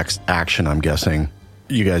between the next action, I'm guessing.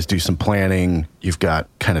 You guys do some planning. You've got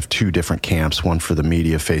kind of 2 different camps, one for the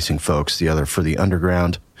media-facing folks, the other for the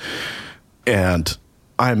underground. And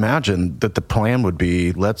I imagine that the plan would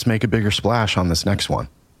be, let's make a bigger splash on this next one.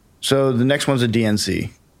 So the next one's a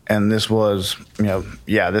DNC. And this was,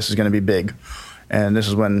 this is going to be big. And this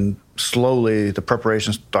is when slowly the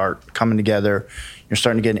preparations start coming together. You're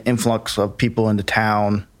starting to get an influx of people into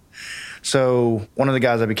town. So one of the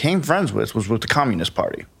guys I became friends with was with the Communist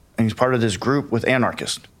Party. And he's part of this group with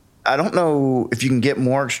anarchists. I don't know if you can get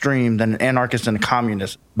more extreme than an anarchist and a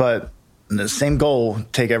communist, but the same goal,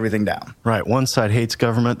 take everything down. Right. One side hates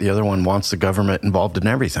government. The other one wants the government involved in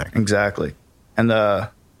everything. Exactly. And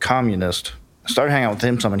the communist, I started hanging out with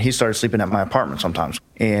him some, and he started sleeping at my apartment sometimes.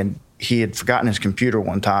 And he had forgotten his computer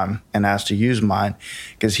one time and asked to use mine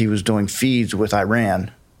because he was doing feeds with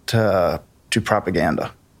Iran to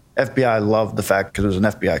propaganda. FBI loved the fact, because it was an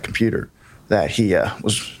FBI computer, that he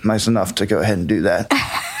was nice enough to go ahead and do that.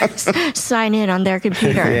 Sign in on their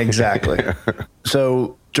computer. Yeah, exactly.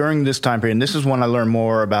 So during this time period, and this is when I learned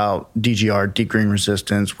more about DGR, Deep Green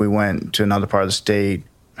Resistance. We went to another part of the state,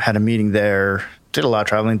 had a meeting there, did a lot of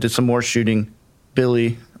traveling, did some more shooting.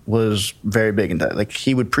 Billy was very big in that. Like,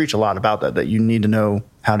 he would preach a lot about that you need to know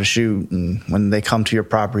how to shoot. And when they come to your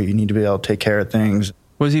property, you need to be able to take care of things.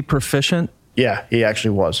 Was he proficient? Yeah, he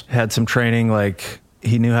actually was. Had some training, like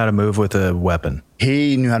he knew how to move with a weapon.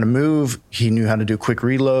 He knew how to move. He knew how to do quick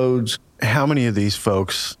reloads. How many of these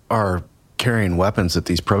folks are carrying weapons at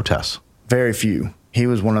these protests? Very few. He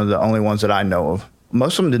was one of the only ones that I know of.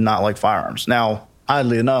 Most of them did not like firearms. Now,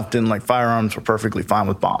 oddly enough, didn't like firearms, were perfectly fine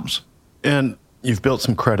with bombs. And you've built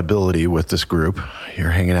some credibility with this group.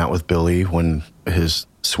 You're hanging out with Billy when his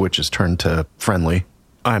switch is turned to friendly.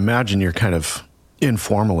 I imagine you're kind of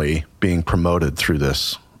informally being promoted through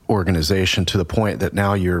this organization to the point that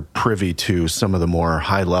now you're privy to some of the more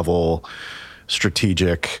high-level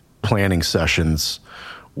strategic planning sessions.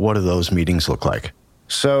 What do those meetings look like?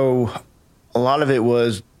 So a lot of it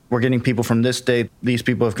was, we're getting people from this state. These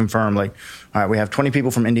people have confirmed, like, all right, we have 20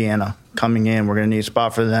 people from Indiana coming in. We're going to need a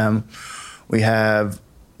spot for them. We have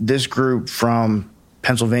this group from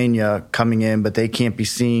Pennsylvania coming in, but they can't be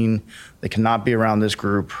seen. They cannot be around this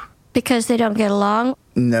group. Because they don't get along?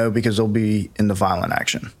 No, because they'll be in the violent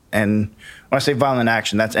action. And when I say violent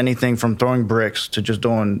action, that's anything from throwing bricks to just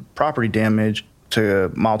doing property damage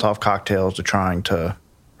to Molotov cocktails to trying to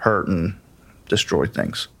hurt and destroy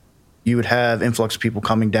things. You would have influx of people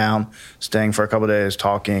coming down, staying for a couple of days,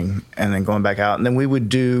 talking, and then going back out. And then we would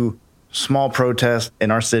do small protests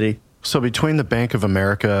in our city. So between the Bank of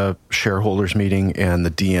America shareholders meeting and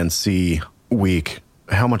the DNC week,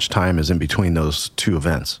 how much time is in between those 2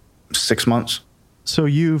 events? 6 months. So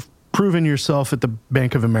you've proven yourself at the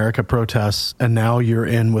Bank of America protests, and now you're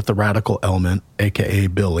in with the radical element, a.k.a.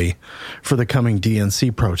 Billy, for the coming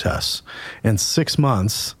DNC protests. In 6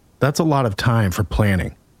 months, that's a lot of time for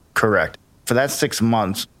planning. Correct. For that 6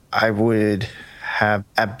 months, I would have,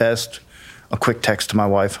 at best, a quick text to my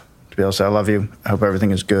wife to be able to say, I love you. I hope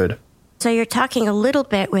everything is good. So you're talking a little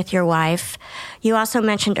bit with your wife. You also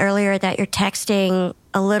mentioned earlier that you're texting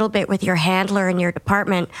a little bit with your handler in your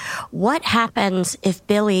department. What happens if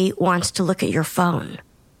Billy wants to look at your phone?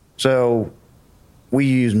 So we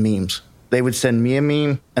use memes. They would send me a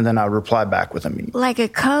meme, and then I would reply back with a meme. Like a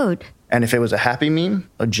code. And if it was a happy meme,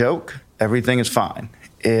 a joke, everything is fine.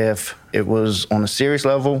 If it was on a serious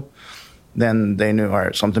level, then they knew, all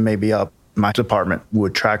right, something may be up. My department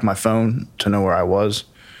would track my phone to know where I was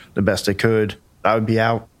the best they could. I would be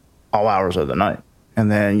out all hours of the night.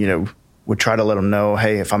 And then, would try to let them know,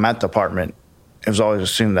 hey, if I'm at the apartment, it was always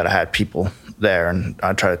assumed that I had people there, and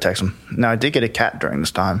I'd try to text them. Now, I did get a cat during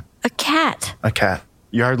this time. A cat? A cat.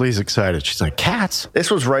 Yardley's excited. She's like, cats?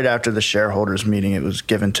 This was right after the shareholders meeting. It was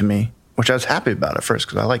given to me, which I was happy about at first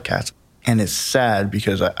because I like cats. And it's sad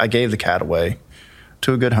because I gave the cat away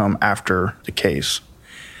to a good home after the case.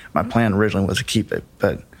 My plan originally was to keep it,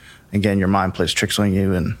 but again, your mind plays tricks on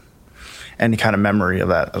you, and any kind of memory of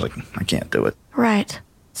that, I was like, I can't do it. Right.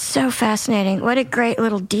 So fascinating. What a great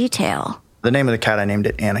little detail. The name of the cat, I named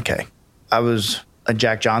it Anna Kay. I was a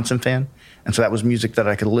Jack Johnson fan, and so that was music that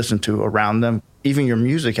I could listen to around them. Even your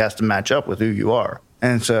music has to match up with who you are.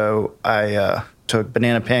 And so I took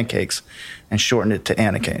banana pancakes and shortened it to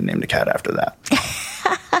Anna Kay and named the cat after that.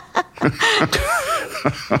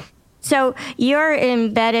 So you're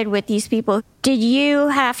embedded with these people. Did you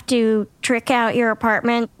have to trick out your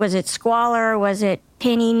apartment? Was it squalor? Was it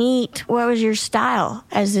penny neat? What was your style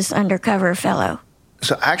as this undercover fellow?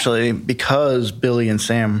 So actually, because Billy and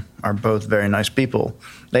Sam are both very nice people,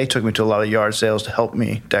 they took me to a lot of yard sales to help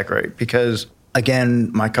me decorate. Because, again,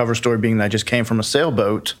 my cover story being that I just came from a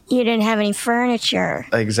sailboat. You didn't have any furniture.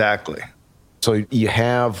 Exactly. So you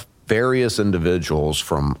have various individuals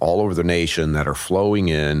from all over the nation that are flowing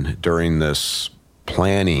in during this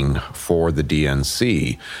planning for the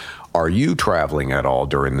DNC. Are you traveling at all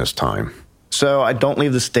during this time? So I don't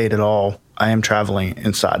leave the state at all. I am traveling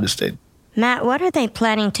inside the state. Matt, what are they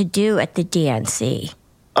planning to do at the DNC?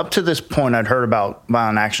 Up to this point, I'd heard about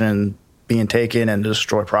violent action being taken and to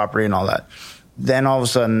destroy property and all that. Then all of a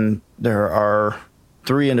sudden, there are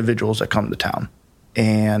 3 individuals that come to town.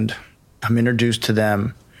 And I'm introduced to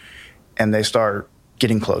them, and they start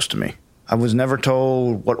getting close to me. I was never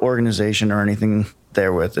told what organization or anything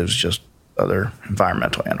they're with. It was just other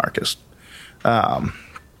environmental anarchists.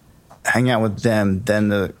 Hang out with them, then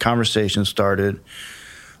the conversation started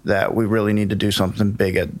that we really need to do something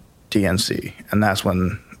big at DNC. And that's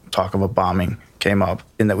when talk of a bombing came up,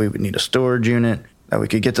 and that we would need a storage unit, that we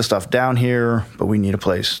could get the stuff down here, but we need a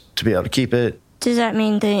place to be able to keep it. Does that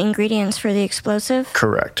mean the ingredients for the explosive?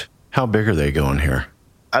 Correct. How big are they going here?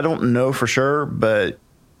 I don't know for sure, but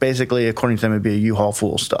basically, according to them, it'd be a U-Haul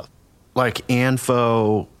full of stuff. Like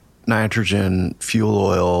ANFO, nitrogen, fuel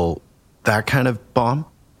oil, that kind of bomb?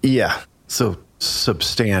 Yeah. So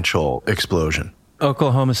substantial explosion.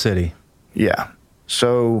 Oklahoma City. Yeah.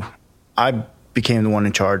 So I became the one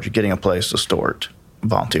in charge of getting a place to store it.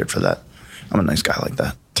 Volunteered for that. I'm a nice guy like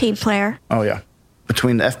that. Team player. Oh, yeah.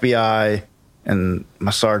 Between the FBI and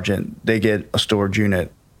my sergeant, they get a storage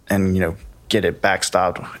unit and, get it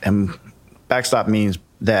backstopped. And backstop means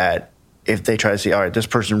that if they try to see, all right, this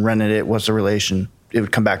person rented it, what's the relation? It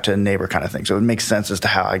would come back to a neighbor kind of thing. So it would make sense as to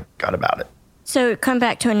how I got about it. So it would come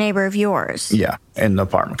back to a neighbor of yours? Yeah, in the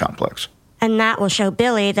apartment complex. And that will show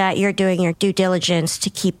Billy that you're doing your due diligence to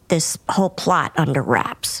keep this whole plot under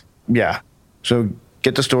wraps. Yeah. So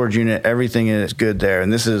get the storage unit. Everything is good there.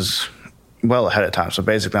 And this is well ahead of time. So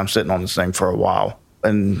basically, I'm sitting on this thing for a while.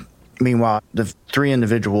 And meanwhile, the 3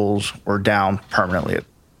 individuals were down permanently.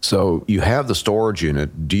 So you have the storage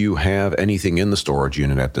unit. Do you have anything in the storage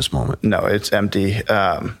unit at this moment? No, it's empty.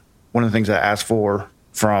 One of the things I asked for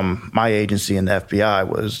from my agency and the FBI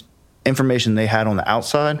was information they had on the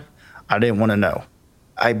outside. I didn't want to know.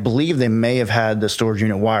 I believe they may have had the storage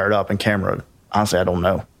unit wired up and cameraed. Honestly, I don't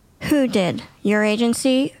know. Who did? Your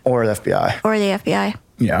agency? Or the FBI. Or the FBI?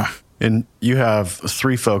 Yeah. And you have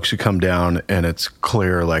 3 folks who come down, and it's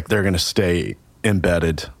clear like they're going to stay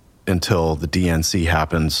embedded until the DNC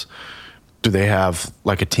happens. Do they have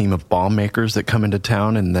like a team of bomb makers that come into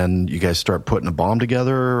town, and then you guys start putting a bomb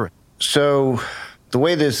together? So the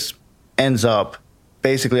way this ends up,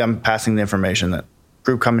 basically I'm passing the information that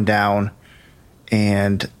group coming down,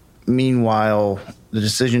 and meanwhile, the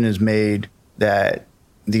decision is made that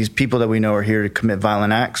these people that we know are here to commit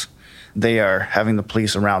violent acts, they are having the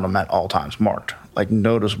police around them at all times, marked, like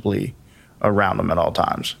noticeably around them at all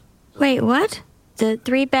times. Wait, what? The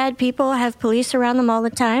 3 bad people have police around them all the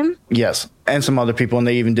time? Yes, and some other people, and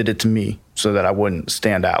they even did it to me so that I wouldn't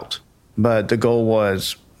stand out. But the goal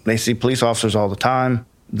was, they see police officers all the time,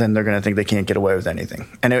 then they're going to think they can't get away with anything.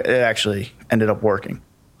 And it actually ended up working.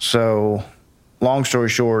 So, long story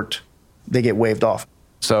short, they get waved off.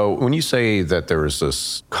 So when you say that there is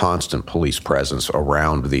this constant police presence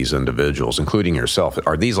around these individuals, including yourself,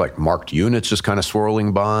 are these like marked units just kind of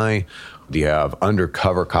swirling by? Do you have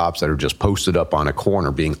undercover cops that are just posted up on a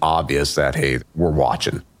corner being obvious that, hey, we're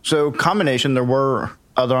watching? So combination, there were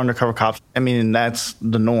other undercover cops. I mean, that's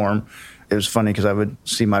the norm. It was funny because I would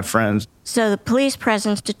see my friends. So the police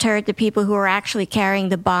presence deterred the people who were actually carrying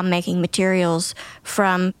the bomb-making materials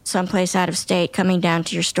from someplace out of state coming down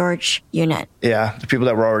to your storage unit. Yeah, the people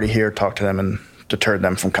that were already here talked to them and deterred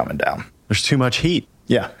them from coming down. There's too much heat.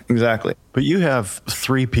 Yeah, exactly. But you have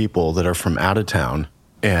 3 people that are from out of town,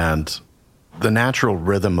 and the natural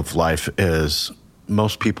rhythm of life is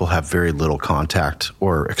most people have very little contact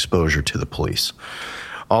or exposure to the police.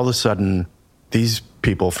 All of a sudden, these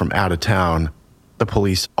people from out of town, the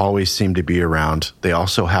police always seem to be around. They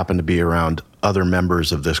also happen to be around other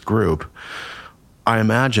members of this group. I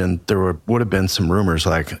imagine there would have been some rumors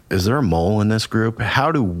like, is there a mole in this group?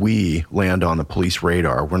 How do we land on the police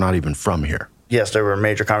radar? We're not even from here. Yes, there were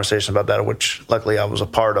major conversations about that, which luckily I was a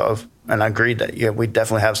part of. And I agreed that, yeah, we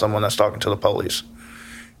definitely have someone that's talking to the police.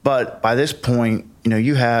 But by this point,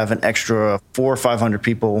 you have an extra 400 or 500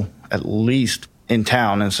 people at least in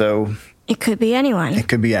town. And so it could be anyone. It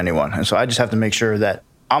could be anyone. And so I just have to make sure that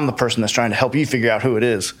I'm the person that's trying to help you figure out who it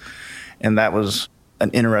is. And that was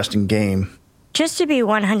an interesting game. Just to be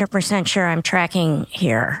 100% sure I'm tracking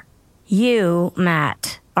here, you,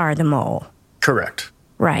 Matt, are the mole. Correct.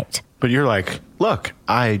 Right. But you're like, look,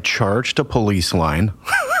 I charged a police line.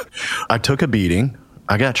 I took a beating.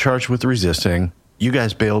 I got charged with resisting. You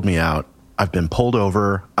guys bailed me out. I've been pulled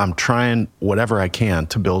over. I'm trying whatever I can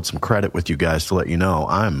to build some credit with you guys to let you know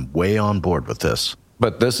I'm way on board with this.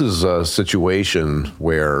 But this is a situation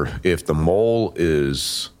where if the mole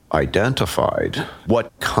is identified,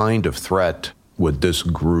 what kind of threat would this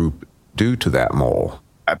group do to that mole?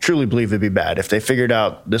 I truly believe it'd be bad. If they figured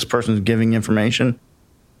out this person's giving information,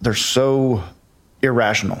 they're so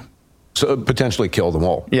irrational. So potentially kill the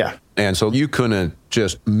mole. Yeah. And so you couldn't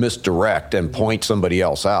just misdirect and point somebody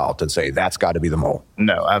else out and say, that's got to be the mole.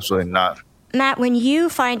 No, absolutely not. Matt, when you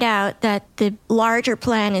find out that the larger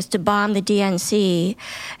plan is to bomb the DNC,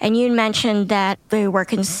 and you mentioned that they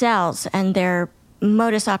work in cells and their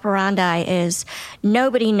modus operandi is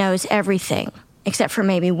nobody knows everything except for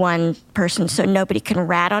maybe one person, so nobody can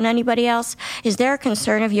rat on anybody else. Is there a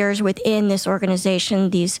concern of yours within this organization,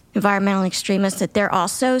 these environmental extremists, that they're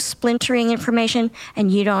also splintering information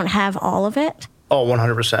and you don't have all of it? Oh,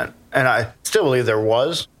 100%. And I still believe there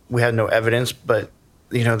was. We had no evidence, but,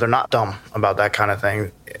 they're not dumb about that kind of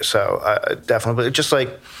thing. So definitely, but just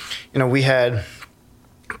like, we had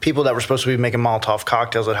people that were supposed to be making Molotov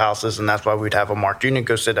cocktails at houses, and that's why we'd have a Mark Jr.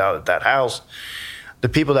 go sit out at that house. The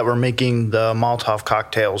people that were making the Molotov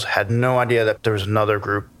cocktails had no idea that there was another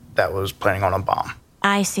group that was planning on a bomb.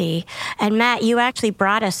 I see. And Matt, you actually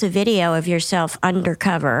brought us a video of yourself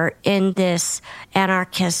undercover in this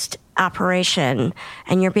anarchist operation,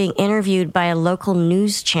 and you're being interviewed by a local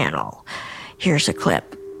news channel. Here's a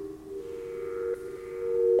clip.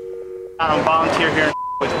 I'm a volunteer here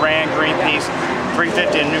with RAND, Greenpeace,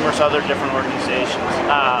 350, and numerous other different organizations.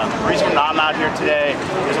 The reason I'm out here today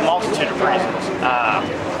is a multitude of reasons.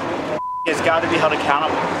 Has got to be held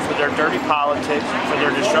accountable for their dirty politics, for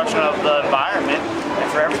their destruction of the environment,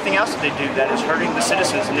 and for everything else that they do that is hurting the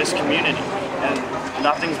citizens in this community. And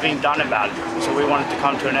nothing's being done about it. So we want it to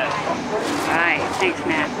come to an end. All right. Thanks,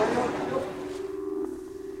 Matt.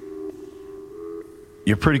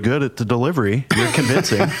 You're pretty good at the delivery. You're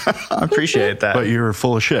convincing. I appreciate that. But you're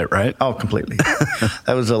full of shit, right? Oh, completely.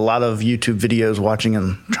 That was a lot of YouTube videos watching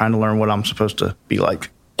and trying to learn what I'm supposed to be like.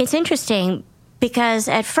 It's interesting because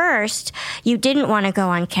at first you didn't want to go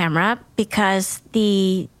on camera because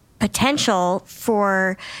the potential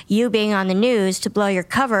for you being on the news to blow your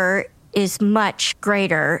cover is much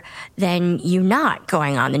greater than you not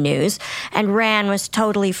going on the news. And RAND was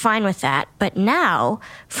totally fine with that. But now,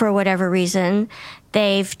 for whatever reason,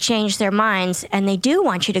 they've changed their minds and they do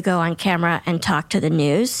want you to go on camera and talk to the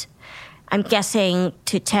news. I'm guessing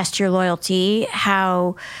to test your loyalty.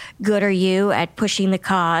 How good are you at pushing the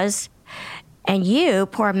cause? And you,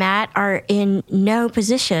 poor Matt, are in no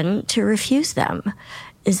position to refuse them.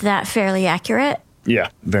 Is that fairly accurate? Yeah,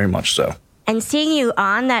 very much so. And seeing you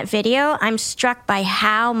on that video, I'm struck by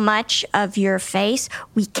how much of your face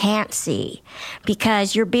we can't see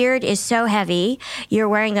because your beard is so heavy. You're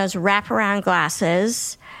wearing those wraparound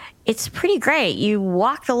glasses. It's pretty great. You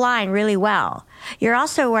walk the line really well. You're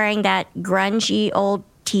also wearing that grungy old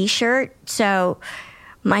T-shirt. So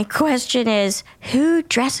my question is, who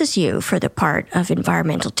dresses you for the part of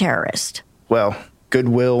environmental terrorist? Well,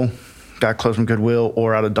 Goodwill, got clothes from Goodwill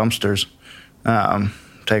or out of dumpsters.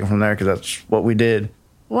 Take them from there because that's what we did.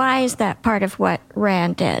 Why is that part of what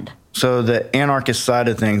RAND did? So the anarchist side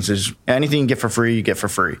of things is anything you get for free, you get for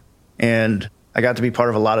free. And I got to be part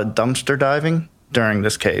of a lot of dumpster diving during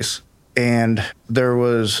this case. And there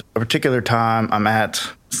was a particular time I'm at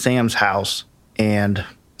Sam's house, and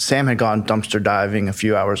Sam had gone dumpster diving a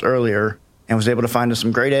few hours earlier and was able to find us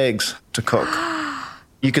some great eggs to cook.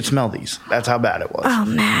 You could smell these. That's how bad it was. Oh,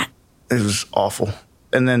 Matt. It was awful.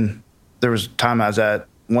 And then there was a time I was at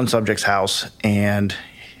one subject's house, and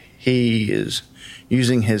he is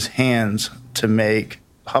using his hands to make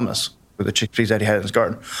hummus with the chickpeas that he had in his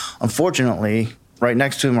garden. Unfortunately, right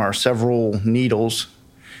next to him are several needles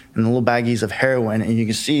and little baggies of heroin, and you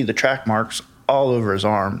can see the track marks all over his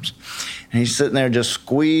arms. And he's sitting there just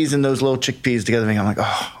squeezing those little chickpeas together. And I'm like,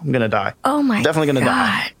 oh, I'm going to die. Oh, my Definitely going to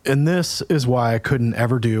die. And this is why I couldn't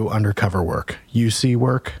ever do undercover work, UC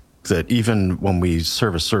work. That even when we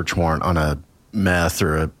serve a search warrant on a meth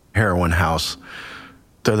or a heroin house,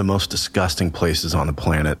 they're the most disgusting places on the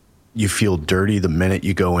planet. You feel dirty the minute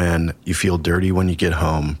you go in. You feel dirty when you get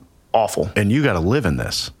home. Awful. And you got to live in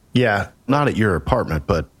this. Yeah. Not at your apartment,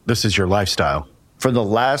 but this is your lifestyle. For the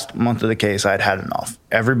last month of the case, I'd had enough.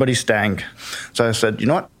 Everybody stank. So I said, you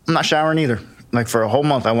know what? I'm not showering either. Like for a whole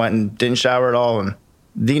month, I went and didn't shower at all. And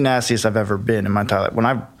the nastiest I've ever been in my entire life. When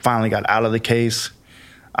I finally got out of the case,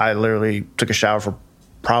 I literally took a shower for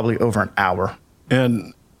probably over an hour.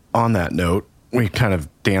 And on that note, we kind of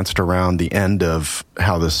danced around the end of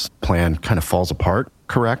how this plan kind of falls apart,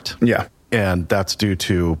 correct? Yeah. And that's due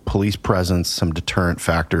to police presence, some deterrent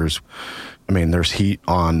factors. I mean, there's heat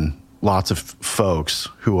on lots of folks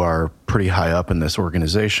who are pretty high up in this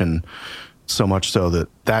organization, so much so that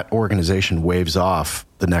that organization waves off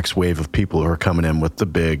the next wave of people who are coming in with the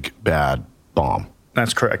big, bad bomb.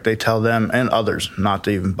 That's correct. They tell them and others not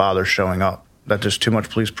to even bother showing up, that there's too much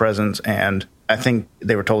police presence. And I think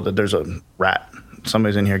they were told that there's a rat.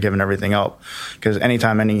 Somebody's in here giving everything up. Because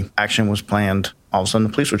anytime any action was planned, all of a sudden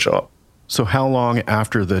the police would show up. So how long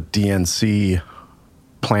after the DNC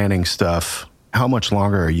planning stuff, how much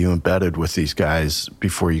longer are you embedded with these guys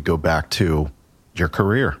before you go back to your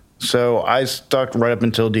career? So I stuck right up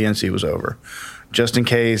until DNC was over, just in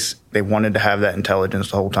case they wanted to have that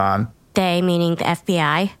intelligence the whole time. They, meaning the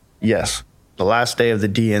FBI? Yes. The last day of the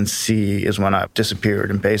DNC is when I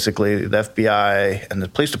disappeared. And basically, the FBI and the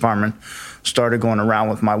police department started going around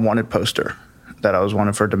with my wanted poster that I was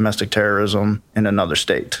wanted for domestic terrorism in another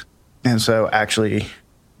state. And so actually,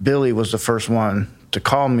 Billy was the first one to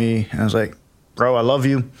call me. And I was like, bro, I love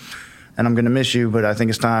you, and I'm going to miss you, but I think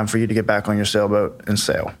it's time for you to get back on your sailboat and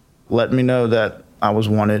sail. Let me know that I was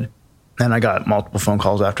wanted. And I got multiple phone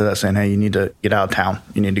calls after that saying, hey, you need to get out of town.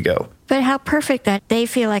 You need to go. But how perfect that they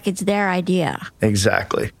feel like it's their idea.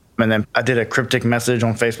 Exactly. And then I did a cryptic message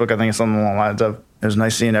on Facebook. I think it's something along the lines of, it was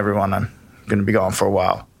nice seeing everyone. I'm going to be gone for a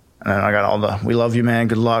while. And then I got all the, we love you, man.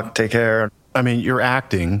 Good luck. Take care. I mean, you're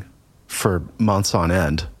acting for months on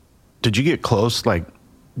end. Did you get close, like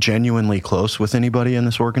genuinely close with anybody in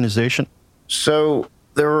this organization? So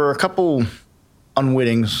there were a couple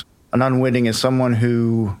unwittings. An unwitting is someone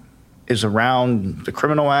who is around the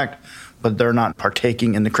criminal act, but they're not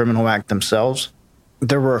partaking in the criminal act themselves.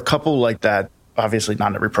 There were a couple like that. Obviously,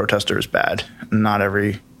 not every protester is bad. Not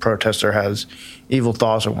every protester has evil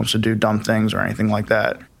thoughts or wants to do dumb things or anything like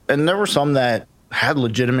that. And there were some that had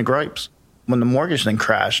legitimate gripes. When the mortgage thing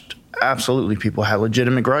crashed, absolutely people had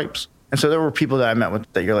legitimate gripes. And so there were people that I met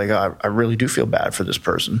with that you're like, oh, I really do feel bad for this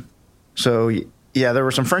person. So, yeah, there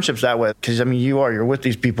were some friendships that way. Because, I mean, you're with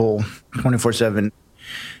these people 24/7.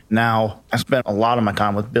 Now, I spent a lot of my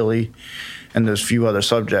time with Billy and those few other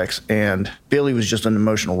subjects. And Billy was just an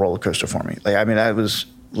emotional roller coaster for me. Like, I mean, I was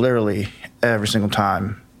literally every single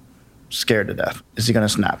time scared to death. Is he going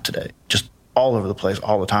to snap today? Just all over the place,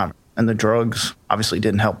 all the time. And the drugs obviously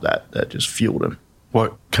didn't help that. That just fueled him.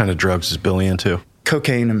 What kind of drugs is Billy into?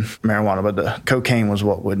 Cocaine and marijuana, but the cocaine was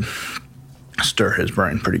what would stir his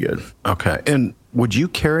brain pretty good. Okay. And would you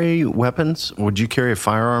carry weapons? Would you carry a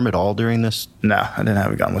firearm at all during this? No, I didn't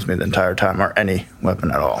have a gun with me the entire time or any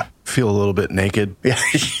weapon at all. Feel a little bit naked? Yeah,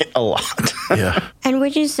 a lot. Yeah. And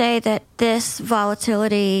would you say that this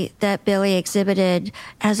volatility that Billy exhibited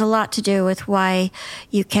has a lot to do with why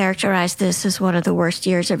you characterize this as one of the worst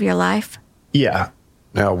years of your life? Yeah.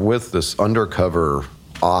 Now, with this undercover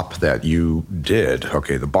op that you did,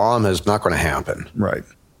 okay, the bomb is not going to happen. Right.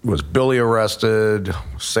 Was Billy arrested?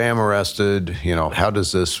 Sam arrested? You know, how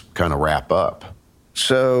does this kind of wrap up?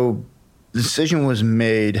 So the decision was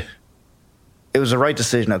made. It was the right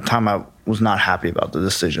decision. At the time, I was not happy about the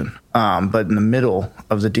decision. But in the middle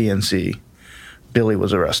of the DNC, Billy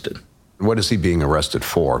was arrested. What is he being arrested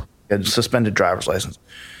for? He had a suspended driver's license.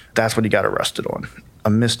 That's what he got arrested on, a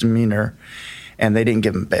misdemeanor, and they didn't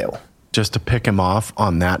give him bail. Just to pick him off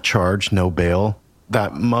on that charge, no bail,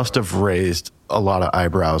 that must have raised a lot of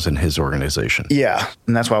eyebrows in his organization. Yeah,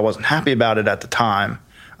 and that's why I wasn't happy about it at the time.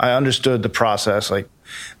 I understood the process. Like,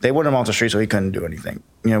 they put him off the street so he couldn't do anything.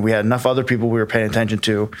 You know, we had enough other people we were paying attention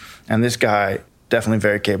to, and this guy definitely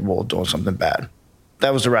very capable of doing something bad.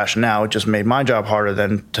 That was the rationale. It just made my job harder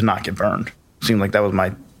than to not get burned. It seemed like that was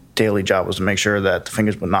my daily job, was to make sure that the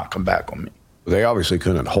fingers would not come back on me. They obviously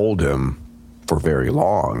couldn't hold him for very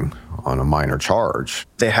long on a minor charge.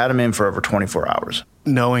 They had him in for over 24 hours.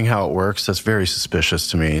 Knowing how it works, that's very suspicious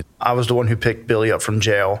to me. I was the one who picked Billy up from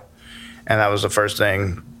jail, and that was the first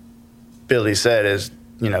thing Billy said is,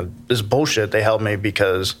 this is bullshit. They held me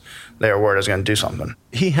because they were worried I was going to do something.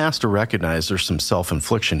 He has to recognize there's some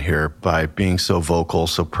self-infliction here by being so vocal,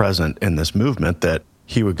 so present in this movement that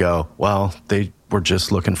he would go, well, they were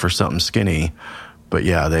just looking for something skinny, but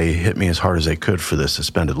yeah, they hit me as hard as they could for this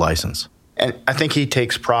suspended license. And I think he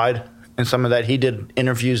takes pride in some of that. He did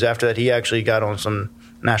interviews after that. He actually got on some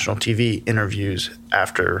national TV interviews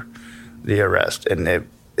after the arrest, and it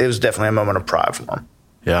was definitely a moment of pride for him.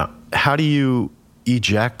 Yeah. How do you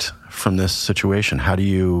eject from this situation? How do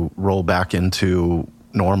you roll back into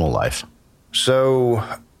normal life? So,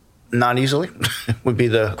 not easily would be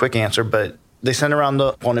the quick answer, but they sent around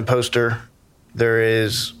the wanted poster. There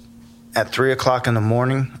is, at 3 o'clock in the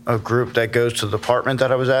morning, a group that goes to the apartment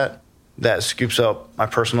that I was at that scoops up my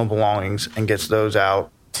personal belongings and gets those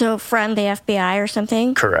out. So from the FBI or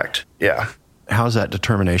something? Correct, yeah. How's that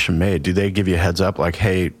determination made? Do they give you a heads up like,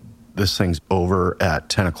 hey, this thing's over at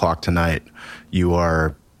 10 o'clock tonight, you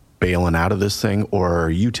are bailing out of this thing? Or are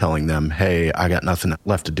you telling them, hey, I got nothing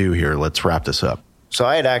left to do here, let's wrap this up? So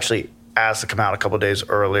I had actually asked to come out a couple of days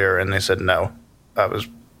earlier, and they said no. I was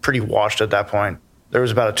pretty washed at that point. There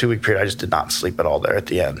was about a 2-week period I just did not sleep at all there at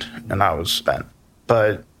the end, and I was spent.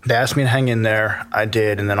 But they asked me to hang in there. I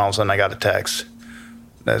did, and then all of a sudden I got a text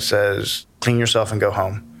that says, clean yourself and go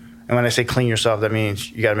home. And when I say clean yourself, that means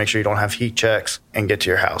you got to make sure you don't have heat checks and get to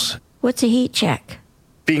your house. What's a heat check?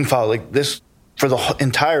 Being followed like this for the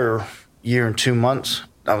entire year and 2 months,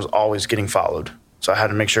 I was always getting followed. So I had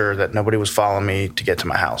to make sure that nobody was following me to get to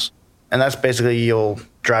my house. And that's basically, you'll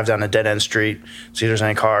drive down a dead-end street, see if there's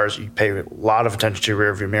any cars. You pay a lot of attention to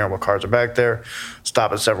your rearview mirror, what cars are back there.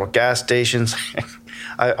 Stop at several gas stations.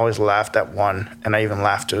 I always laughed at one, and I even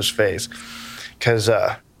laughed to his face. Because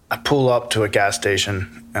I pull up to a gas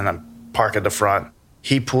station, and I park at the front.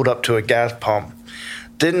 He pulled up to a gas pump,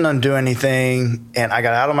 didn't undo anything, and I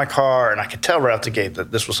got out of my car, and I could tell right out the gate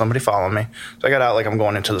that this was somebody following me. So I got out like I'm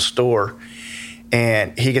going into the store.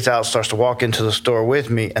 And he gets out, starts to walk into the store with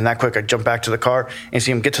me, and that quick I jump back to the car and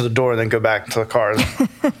see him get to the door and then go back to the car.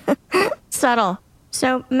 Subtle.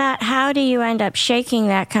 So, Matt, how do you end up shaking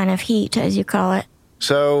that kind of heat, as you call it?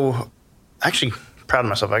 So, actually, proud of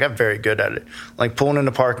myself. I got very good at it. Like pulling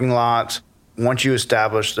into parking lots, once you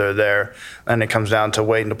establish they're there, then it comes down to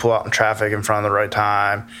waiting to pull out in traffic in front of the right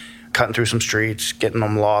time, cutting through some streets, getting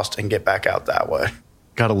them lost, and get back out that way.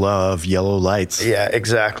 Gotta love yellow lights. Yeah,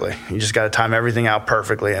 exactly. You just got to time everything out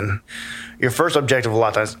perfectly. And your first objective a lot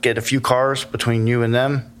of times is get a few cars between you and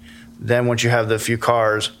them. Then once you have the few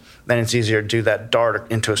cars, then it's easier to do that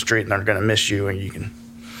dart into a street and they're going to miss you and you can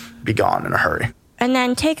be gone in a hurry. And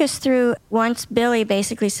then take us through, once Billy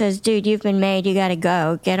basically says, dude, you've been made, you got to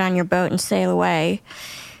go, get on your boat and sail away.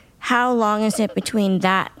 How long is it between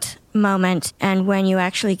that moment and when you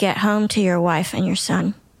actually get home to your wife and your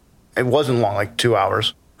son? It wasn't long, like 2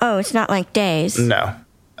 hours. Oh, it's not like days? No.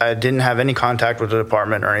 I didn't have any contact with the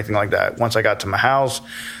department or anything like that. Once I got to my house,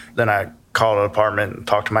 then I called the department and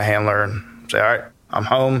talked to my handler and say, all right, I'm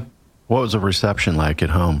home. What was the reception like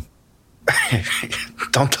at home?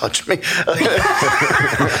 Don't touch me.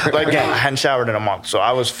 Like, again, I hadn't showered in a month, so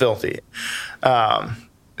I was filthy.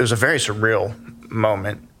 It was a very surreal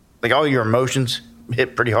moment. Like, all your emotions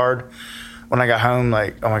hit pretty hard. When I got home,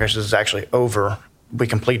 like, oh my gosh, this is actually over. We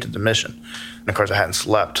completed the mission. And of course, I hadn't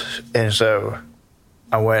slept. And so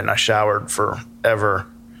I went and I showered forever.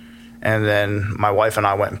 And then my wife and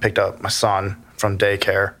I went and picked up my son from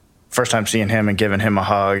daycare. First time seeing him and giving him a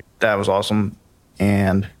hug, that was awesome.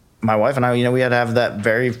 And my wife and I, we had to have that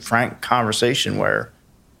very frank conversation where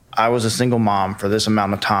I was a single mom for this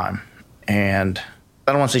amount of time. And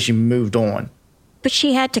I don't want to say she moved on. But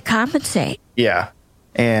she had to compensate. Yeah.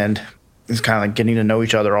 And it's kind of like getting to know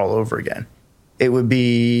each other all over again. It would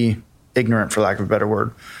be ignorant, for lack of a better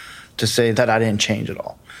word, to say that I didn't change at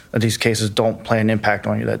all, that these cases don't play an impact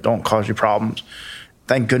on you, that don't cause you problems.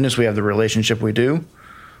 Thank goodness we have the relationship we do,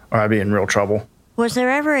 or I'd be in real trouble. Was there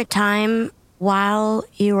ever a time while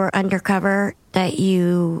you were undercover that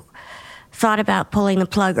you thought about pulling the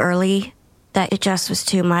plug early, that it just was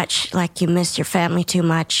too much, like you missed your family too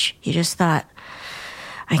much? You just thought,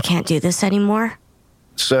 I can't do this anymore?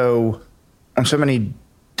 So, on so many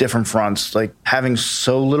different fronts, like having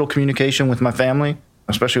so little communication with my family,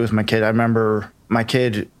 especially with my kid. I remember my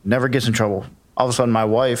kid never gets in trouble. All of a sudden, my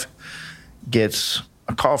wife gets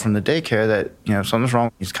a call from the daycare that, something's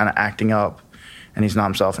wrong. He's kind of acting up and he's not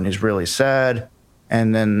himself and he's really sad.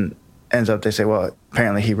 And then ends up, they say, well,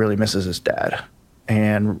 apparently he really misses his dad.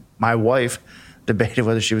 And my wife debated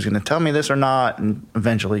whether she was going to tell me this or not, and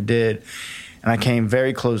eventually did. And I came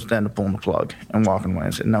very close then to pulling the plug and walking away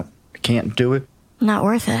and said, no, I can't do it. Not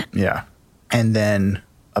worth it. Yeah. And then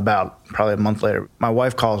About probably a month later, my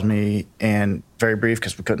wife calls me, and very brief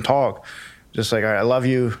because we couldn't talk, just like, all right, I love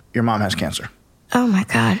you. Your mom has cancer. Oh, my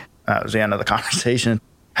God. That was the end of the conversation.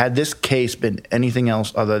 Had this case been anything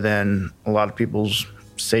else other than a lot of people's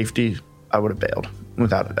safety, I would have bailed,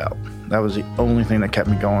 without a doubt. That was the only thing that kept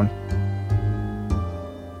me going.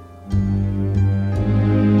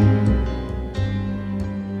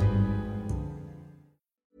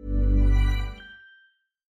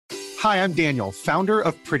 Hi, I'm Daniel, founder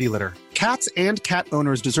of Pretty Litter. Cats and cat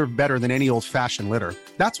owners deserve better than any old-fashioned litter.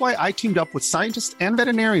 That's why I teamed up with scientists and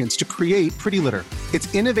veterinarians to create Pretty Litter.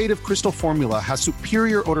 Its innovative crystal formula has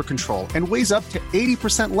superior odor control and weighs up to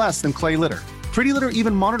 80% less than clay litter. Pretty Litter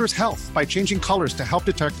even monitors health by changing colors to help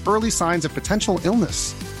detect early signs of potential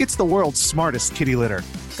illness. It's the world's smartest kitty litter.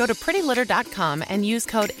 Go to prettylitter.com and use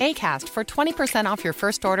code ACAST for 20% off your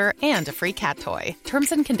first order and a free cat toy.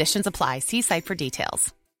 Terms and conditions apply. See site for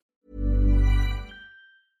details.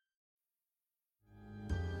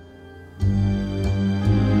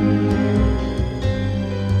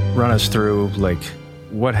 Run us through, like,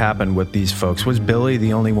 what happened with these folks. Was Billy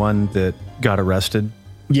the only one that got arrested?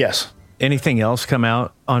 Yes. Anything else come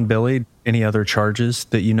out on Billy? Any other charges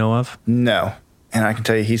that you know of? No. And I can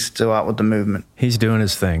tell you he's still out with the movement. He's doing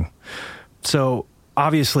his thing. So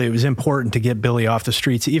obviously it was important to get Billy off the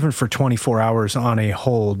streets, even for 24 hours on a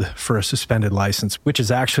hold for a suspended license, which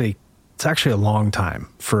is actually a long time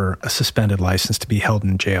for a suspended license to be held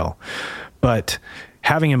in jail. But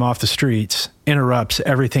having him off the streets interrupts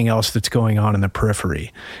everything else that's going on in the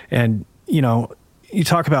periphery. And, you know, you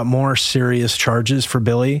talk about more serious charges for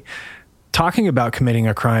Billy. Talking about committing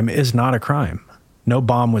a crime is not a crime. No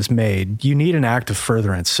bomb was made. You need an act of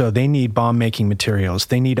furtherance. So they need bomb-making materials.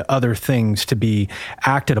 They need other things to be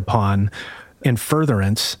acted upon in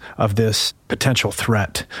furtherance of this potential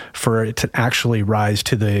threat for it to actually rise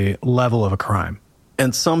to the level of a crime.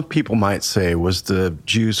 And some people might say, was the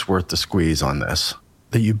juice worth the squeeze on this?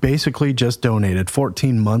 That you basically just donated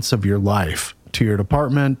 14 months of your life to your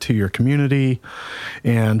department, to your community,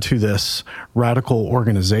 and to this radical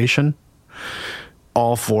organization.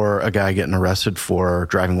 All for a guy getting arrested for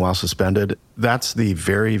driving while suspended. That's the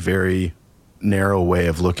very, very narrow way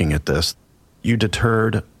of looking at this. You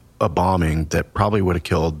deterred a bombing that probably would have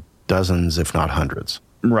killed dozens, if not hundreds.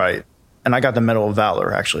 Right. And I got the Medal of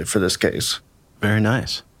Valor, actually, for this case. Very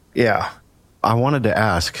nice. Yeah. I wanted to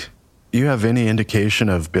ask, do you have any indication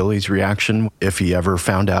of Billy's reaction if he ever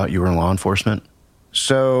found out you were in law enforcement?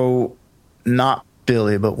 So, not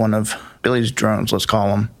Billy, but one of Billy's drones, let's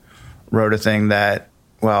call him, wrote a thing that,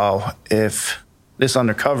 well, if this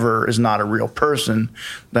undercover is not a real person,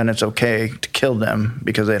 then it's okay to kill them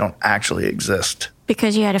because they don't actually exist.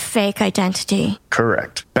 Because you had a fake identity.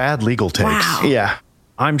 Correct. Bad legal takes. Wow. Yeah.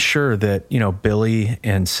 I'm sure that, you know, Billy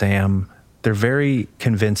and Sam, they're very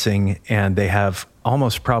convincing, and they have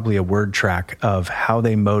almost probably a word track of how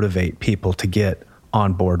they motivate people to get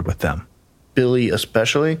on board with them. Billy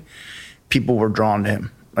especially, people were drawn to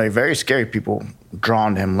him. Like, very scary people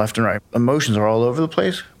drawn to him left and right. Emotions are all over the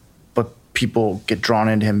place, but people get drawn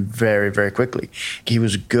into him very, very quickly. He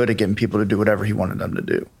was good at getting people to do whatever he wanted them to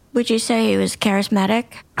do. Would you say he was charismatic?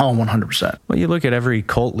 Oh, 100%. Well, you look at every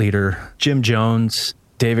cult leader, Jim Jones,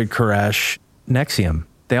 David Koresh, NXIVM,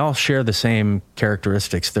 they all share the same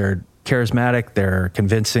characteristics. They're charismatic, they're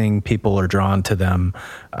convincing, people are drawn to them.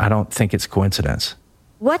 I don't think it's coincidence.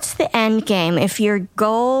 What's the end game? If your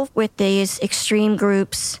goal with these extreme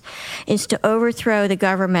groups is to overthrow the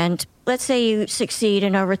government, let's say you succeed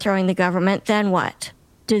in overthrowing the government, then what?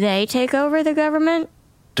 Do they take over the government?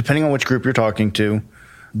 Depending on which group you're talking to,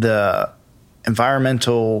 the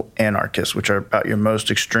environmental anarchists, which are about your most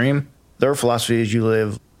extreme, their philosophy is you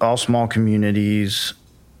live all small communities,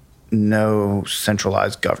 no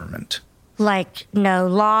centralized government. Like no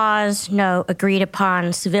laws, no agreed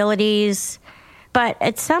upon civilities. But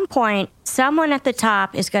at some point, someone at the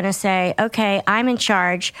top is going to say, okay, I'm in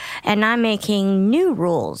charge, and I'm making new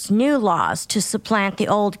rules, new laws to supplant the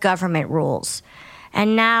old government rules.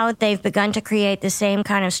 And now they've begun to create the same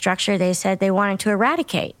kind of structure they said they wanted to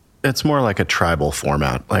eradicate. It's more like a tribal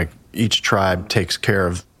format. Like, each tribe takes care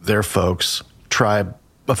of their folks. Tribe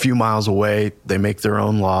a few miles away, they make their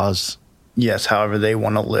own laws. Yes, however they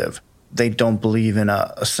want to live. They don't believe in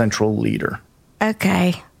a central leader.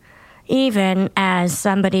 Okay. Even as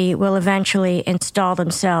somebody will eventually install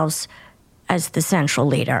themselves as the central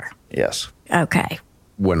leader. Yes. Okay.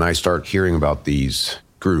 When I start hearing about these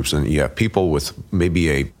groups, and you have people with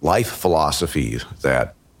maybe a life philosophy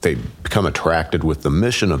that They become attracted with the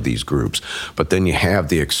mission of these groups. But then you have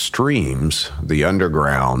the extremes, the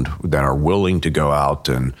underground, that are willing to go out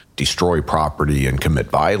and destroy property and commit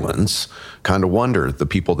violence. Kind of wonder, the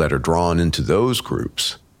people that are drawn into those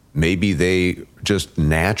groups, maybe they just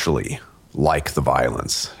naturally like the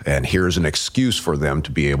violence. And here's an excuse for them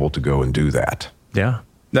to be able to go and do that. Yeah.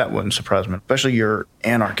 That wouldn't surprise me, especially your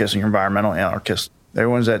anarchists and your environmental anarchists. They're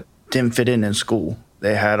ones that didn't fit in school.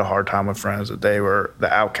 They had a hard time with friends, that they were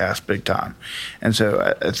the outcast big time. And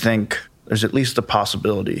so I think there's at least a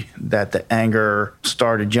possibility that the anger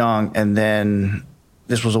started young, and then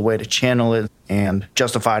this was a way to channel it and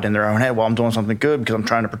justify it in their own head. Well, I'm doing something good because I'm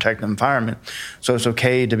trying to protect the environment. So it's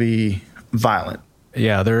okay to be violent.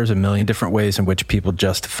 Yeah, there's a million different ways in which people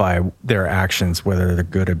justify their actions, whether they're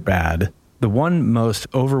good or bad. The one most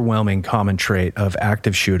overwhelming common trait of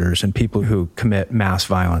active shooters and people who commit mass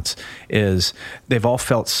violence is they've all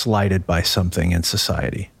felt slighted by something in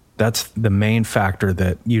society. That's the main factor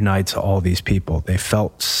that unites all these people. They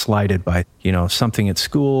felt slighted by, something at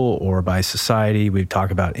school or by society. We talk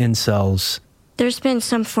about incels. There's been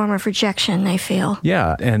some form of rejection, they feel.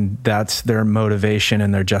 Yeah, and that's their motivation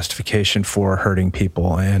and their justification for hurting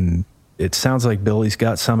people. And it sounds like Billy's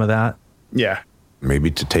got some of that. Yeah.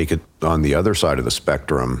 Maybe to take it on the other side of the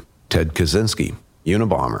spectrum, Ted Kaczynski,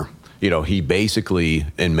 Unabomber. He basically,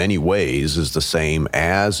 in many ways, is the same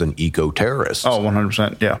as an eco-terrorist. Oh,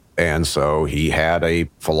 100%, yeah. And so he had a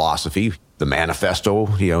philosophy, the manifesto,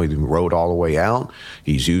 he wrote all the way out.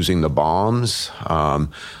 He's using the bombs.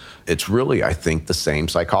 It's really, I think, the same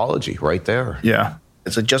psychology right there. Yeah.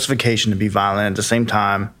 It's a justification to be violent. At the same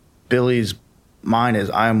time, Billy's mind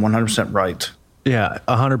is, I am 100% right. Yeah,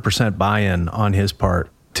 100% buy-in on his part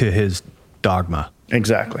to his dogma.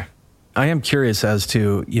 Exactly. I am curious as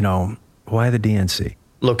to, why the DNC?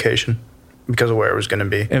 Location, because of where it was going to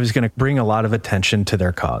be. It was going to bring a lot of attention to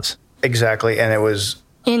their cause. Exactly, and it was...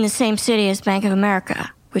 in the same city as Bank of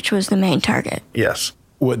America, which was the main target. Yes.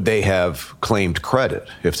 Would they have claimed credit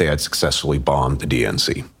if they had successfully bombed the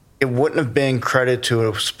DNC? It wouldn't have been credit to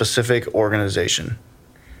a specific organization.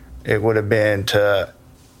 It would have been to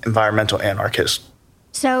environmental anarchists.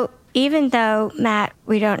 So even though, Matt,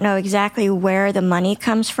 we don't know exactly where the money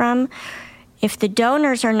comes from, if the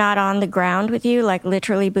donors are not on the ground with you, like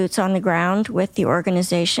literally boots on the ground with the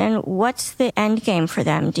organization, what's the end game for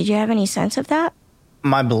them? Did you have any sense of that?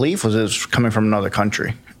 My belief was it was coming from another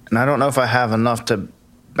country. And I don't know if I have enough to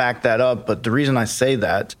back that up, but the reason I say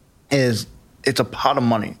that is it's a pot of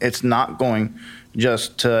money. It's not going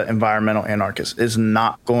just to environmental anarchists. It's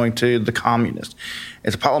not going to the communists.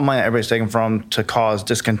 It's a pot of money that everybody's taken from to cause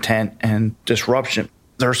discontent and disruption.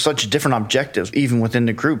 There are such different objectives, even within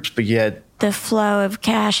the groups, but yet... the flow of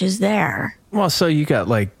cash is there. Well, so you've got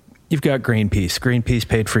Greenpeace. Greenpeace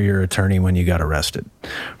paid for your attorney when you got arrested,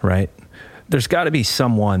 right? There's got to be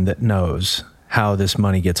someone that knows how this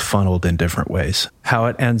money gets funneled in different ways, how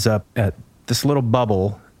it ends up at this little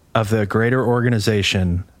bubble of the greater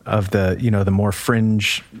organization of the more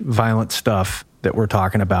fringe violent stuff that we're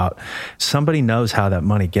talking about. Somebody knows how that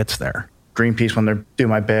money gets there. Greenpeace, when they're doing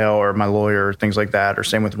my bail or my lawyer, things like that, or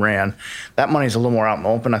same with RAND, that money's a little more out in the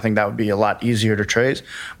open. I think that would be a lot easier to trace.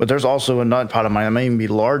 But there's also another pot of money that may even be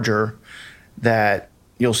larger that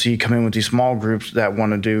you'll see come in with these small groups that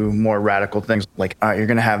want to do more radical things. Like, you're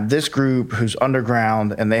going to have this group who's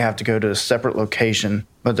underground and they have to go to a separate location,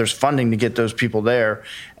 but there's funding to get those people there,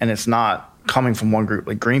 and it's not coming from one group.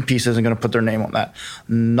 Like, Greenpeace isn't going to put their name on that.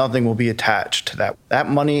 Nothing will be attached to that. That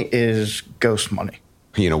money is ghost money.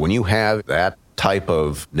 When you have that type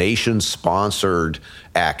of nation-sponsored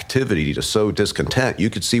activity to sow discontent, you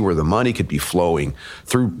could see where the money could be flowing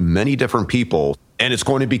through many different people, and it's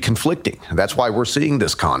going to be conflicting. That's why we're seeing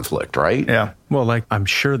this conflict, right? Yeah. Well, like I'm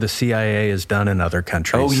sure the CIA has done in other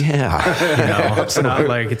countries. Oh, yeah. It's not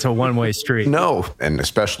like it's a one-way street. No. And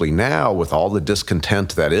especially now with all the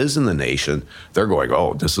discontent that is in the nation, they're going,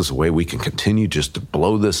 oh, this is a way we can continue just to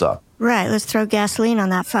blow this up. Right. Let's throw gasoline on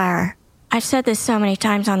that fire. I've said this so many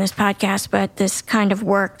times on this podcast, but this kind of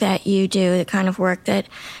work that you do, the kind of work that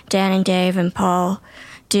Dan and Dave and Paul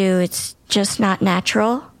do, it's just not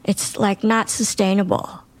natural. It's like not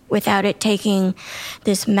sustainable without it taking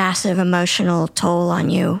this massive emotional toll on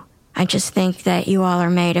you. I just think that you all are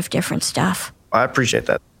made of different stuff. I appreciate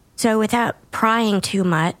that. So without prying too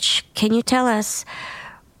much, can you tell us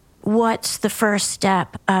what's the first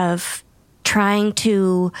step of trying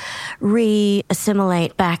to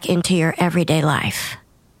re-assimilate back into your everyday life?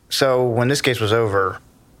 So when this case was over,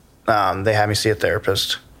 they had me see a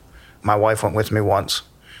therapist. My wife went with me once.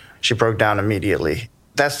 She broke down immediately.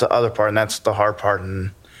 That's the other part, and that's the hard part.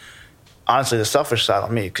 And honestly the selfish side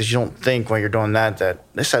on me, because you don't think when you're doing that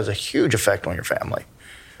this has a huge effect on your family.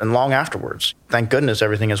 And long afterwards, thank goodness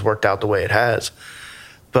everything has worked out the way it has.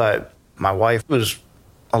 But my wife was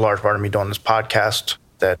a large part of me doing this podcast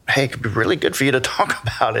that, hey, it could be really good for you to talk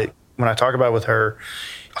about it. When I talk about it with her,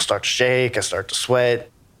 I start to shake, I start to sweat.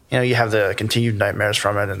 You know, you have the continued nightmares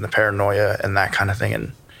from it and the paranoia and that kind of thing.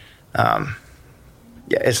 And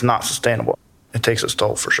it's not sustainable. It takes its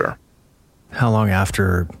toll for sure. How long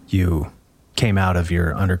after you came out of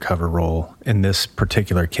your undercover role in this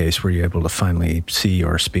particular case were you able to finally see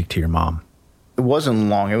or speak to your mom? It wasn't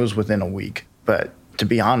long. It was within a week. But to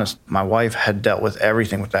be honest, my wife had dealt with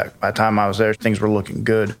everything with that. By the time I was there, things were looking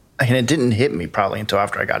good. And it didn't hit me probably until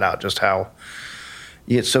after I got out, just how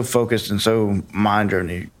you get so focused and so mind-driven,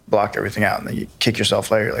 you block everything out, and then you kick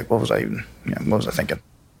yourself later. You're like, what was I thinking?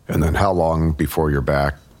 And then how long before you're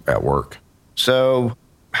back at work? So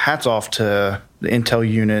hats off to the intel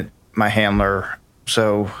unit, my handler.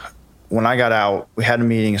 So when I got out, we had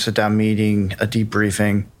a sit-down meeting, a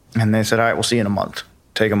debriefing, and they said, all right, we'll see you in a month.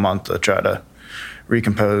 Take a month to try to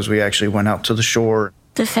recompose. We actually went out to the shore.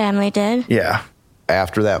 The family did? Yeah.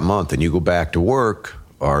 After that month and you go back to work,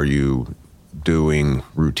 are you doing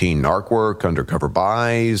routine narc work, undercover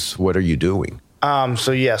buys? What are you doing?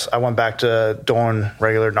 So yes, I went back to doing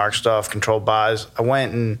regular narc stuff, controlled buys. I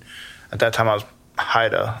went and at that time I was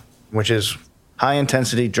HIDTA, which is high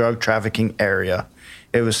intensity drug trafficking area.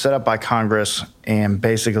 It was set up by Congress, and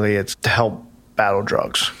basically it's to help battle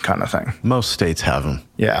drugs kind of thing. Most states have them.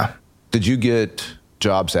 Yeah. Did you get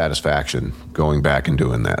job satisfaction going back and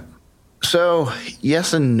doing that? So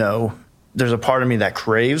yes and no. There's a part of me that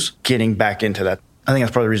craves getting back into that. I think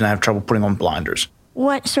that's part of the reason I have trouble putting on blinders.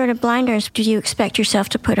 What sort of blinders do you expect yourself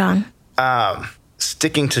to put on?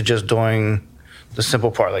 Sticking to just doing the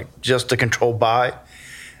simple part, like just the control buy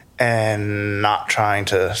and not trying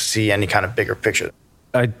to see any kind of bigger picture.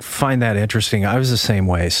 I find that interesting. I was the same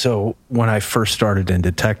way. So when I first started in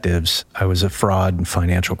detectives, I was a fraud and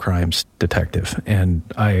financial crimes detective, and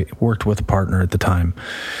I worked with a partner at the time.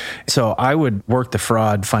 So I would work the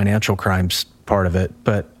fraud, financial crimes part of it,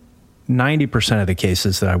 but 90% of the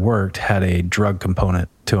cases that I worked had a drug component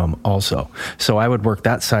to them also. So I would work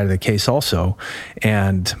that side of the case also.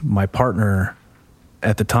 And my partner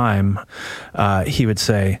at the time, he would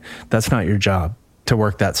say, that's not your job to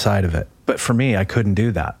work that side of it. But for me, I couldn't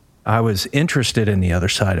do that. I was interested in the other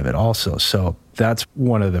side of it also. So that's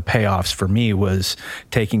one of the payoffs for me, was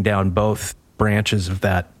taking down both branches of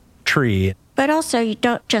that tree. But also, you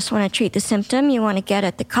don't just want to treat the symptom, you want to get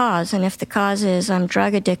at the cause. And if the cause is I'm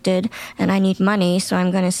drug addicted and I need money, so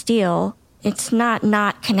I'm going to steal, it's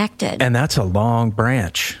not connected. And that's a long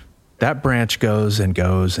branch. That branch goes and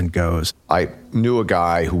goes and goes. I knew a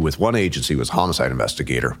guy who with one agency was a homicide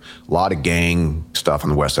investigator, a lot of gang stuff in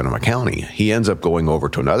the west end of my county. He ends up going over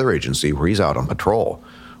to another agency where he's out on patrol.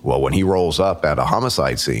 Well, when he rolls up at a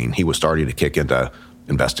homicide scene, he was starting to kick into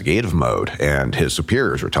investigative mode, and his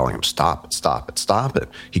superiors were telling him, stop it.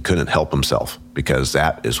 He couldn't help himself because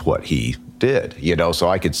that is what he did, so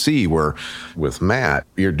I could see where with Matt,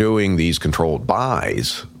 you're doing these controlled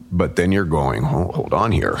buys, but then you're going, oh, hold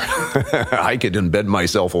on here. I could embed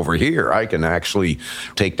myself over here. I can actually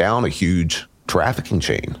take down a huge trafficking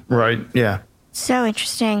chain. Right, yeah. So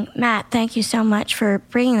interesting. Matt, thank you so much for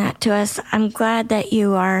bringing that to us. I'm glad that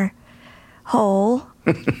you are whole,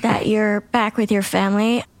 that you're back with your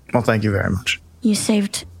family. Well, thank you very much. You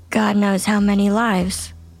saved God knows how many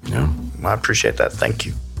lives. Yeah, I appreciate that. Thank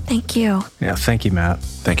you. Thank you. Yeah, thank you, Matt.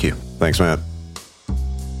 Thank you. Thanks, Matt.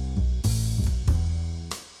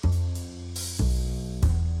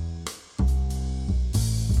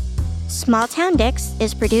 Small Town Dicks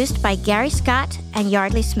is produced by Gary Scott and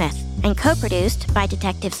Yardley Smith and co-produced by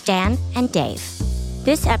Detectives Dan and Dave.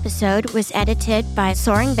 This episode was edited by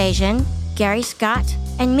Soren Bajan, Gary Scott,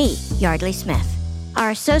 and me, Yardley Smith.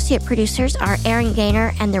 Our associate producers are Aaron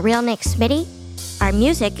Gaynor and the real Nick Smitty. Our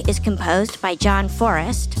music is composed by John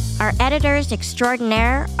Forrest. Our editors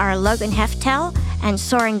extraordinaire are Logan Heftel and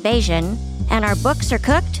Soren Bajan. And our books are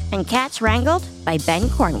cooked and cats wrangled by Ben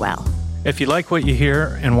Cornwell. If you like what you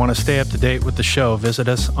hear and want to stay up to date with the show, visit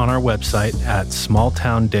us on our website at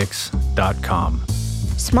smalltowndicks.com.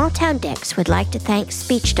 Small Town Dicks would like to thank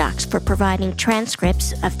SpeechDocs for providing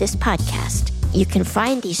transcripts of this podcast. You can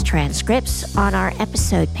find these transcripts on our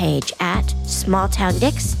episode page at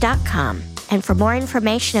smalltowndicks.com. And for more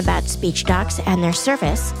information about SpeechDocs and their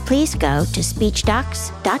service, please go to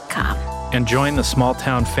speechdocs.com. And join the Small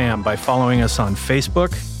Town fam by following us on Facebook,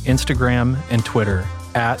 Instagram, and Twitter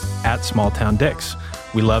at Small Town Dicks,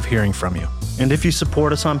 We love hearing from you. And if you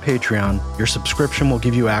support us on Patreon, your subscription will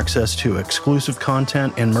give you access to exclusive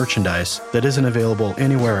content and merchandise that isn't available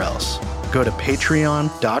anywhere else. Go to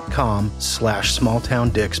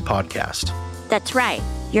patreon.com/smalltowndickspodcast. That's right.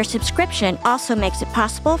 Your subscription also makes it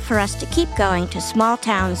possible for us to keep going to small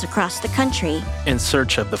towns across the country in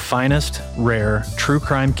search of the finest, rare, true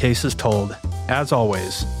crime cases told, as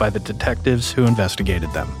always, by the detectives who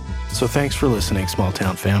investigated them. So thanks for listening, Small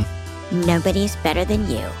Town fam. Nobody's better than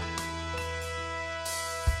you.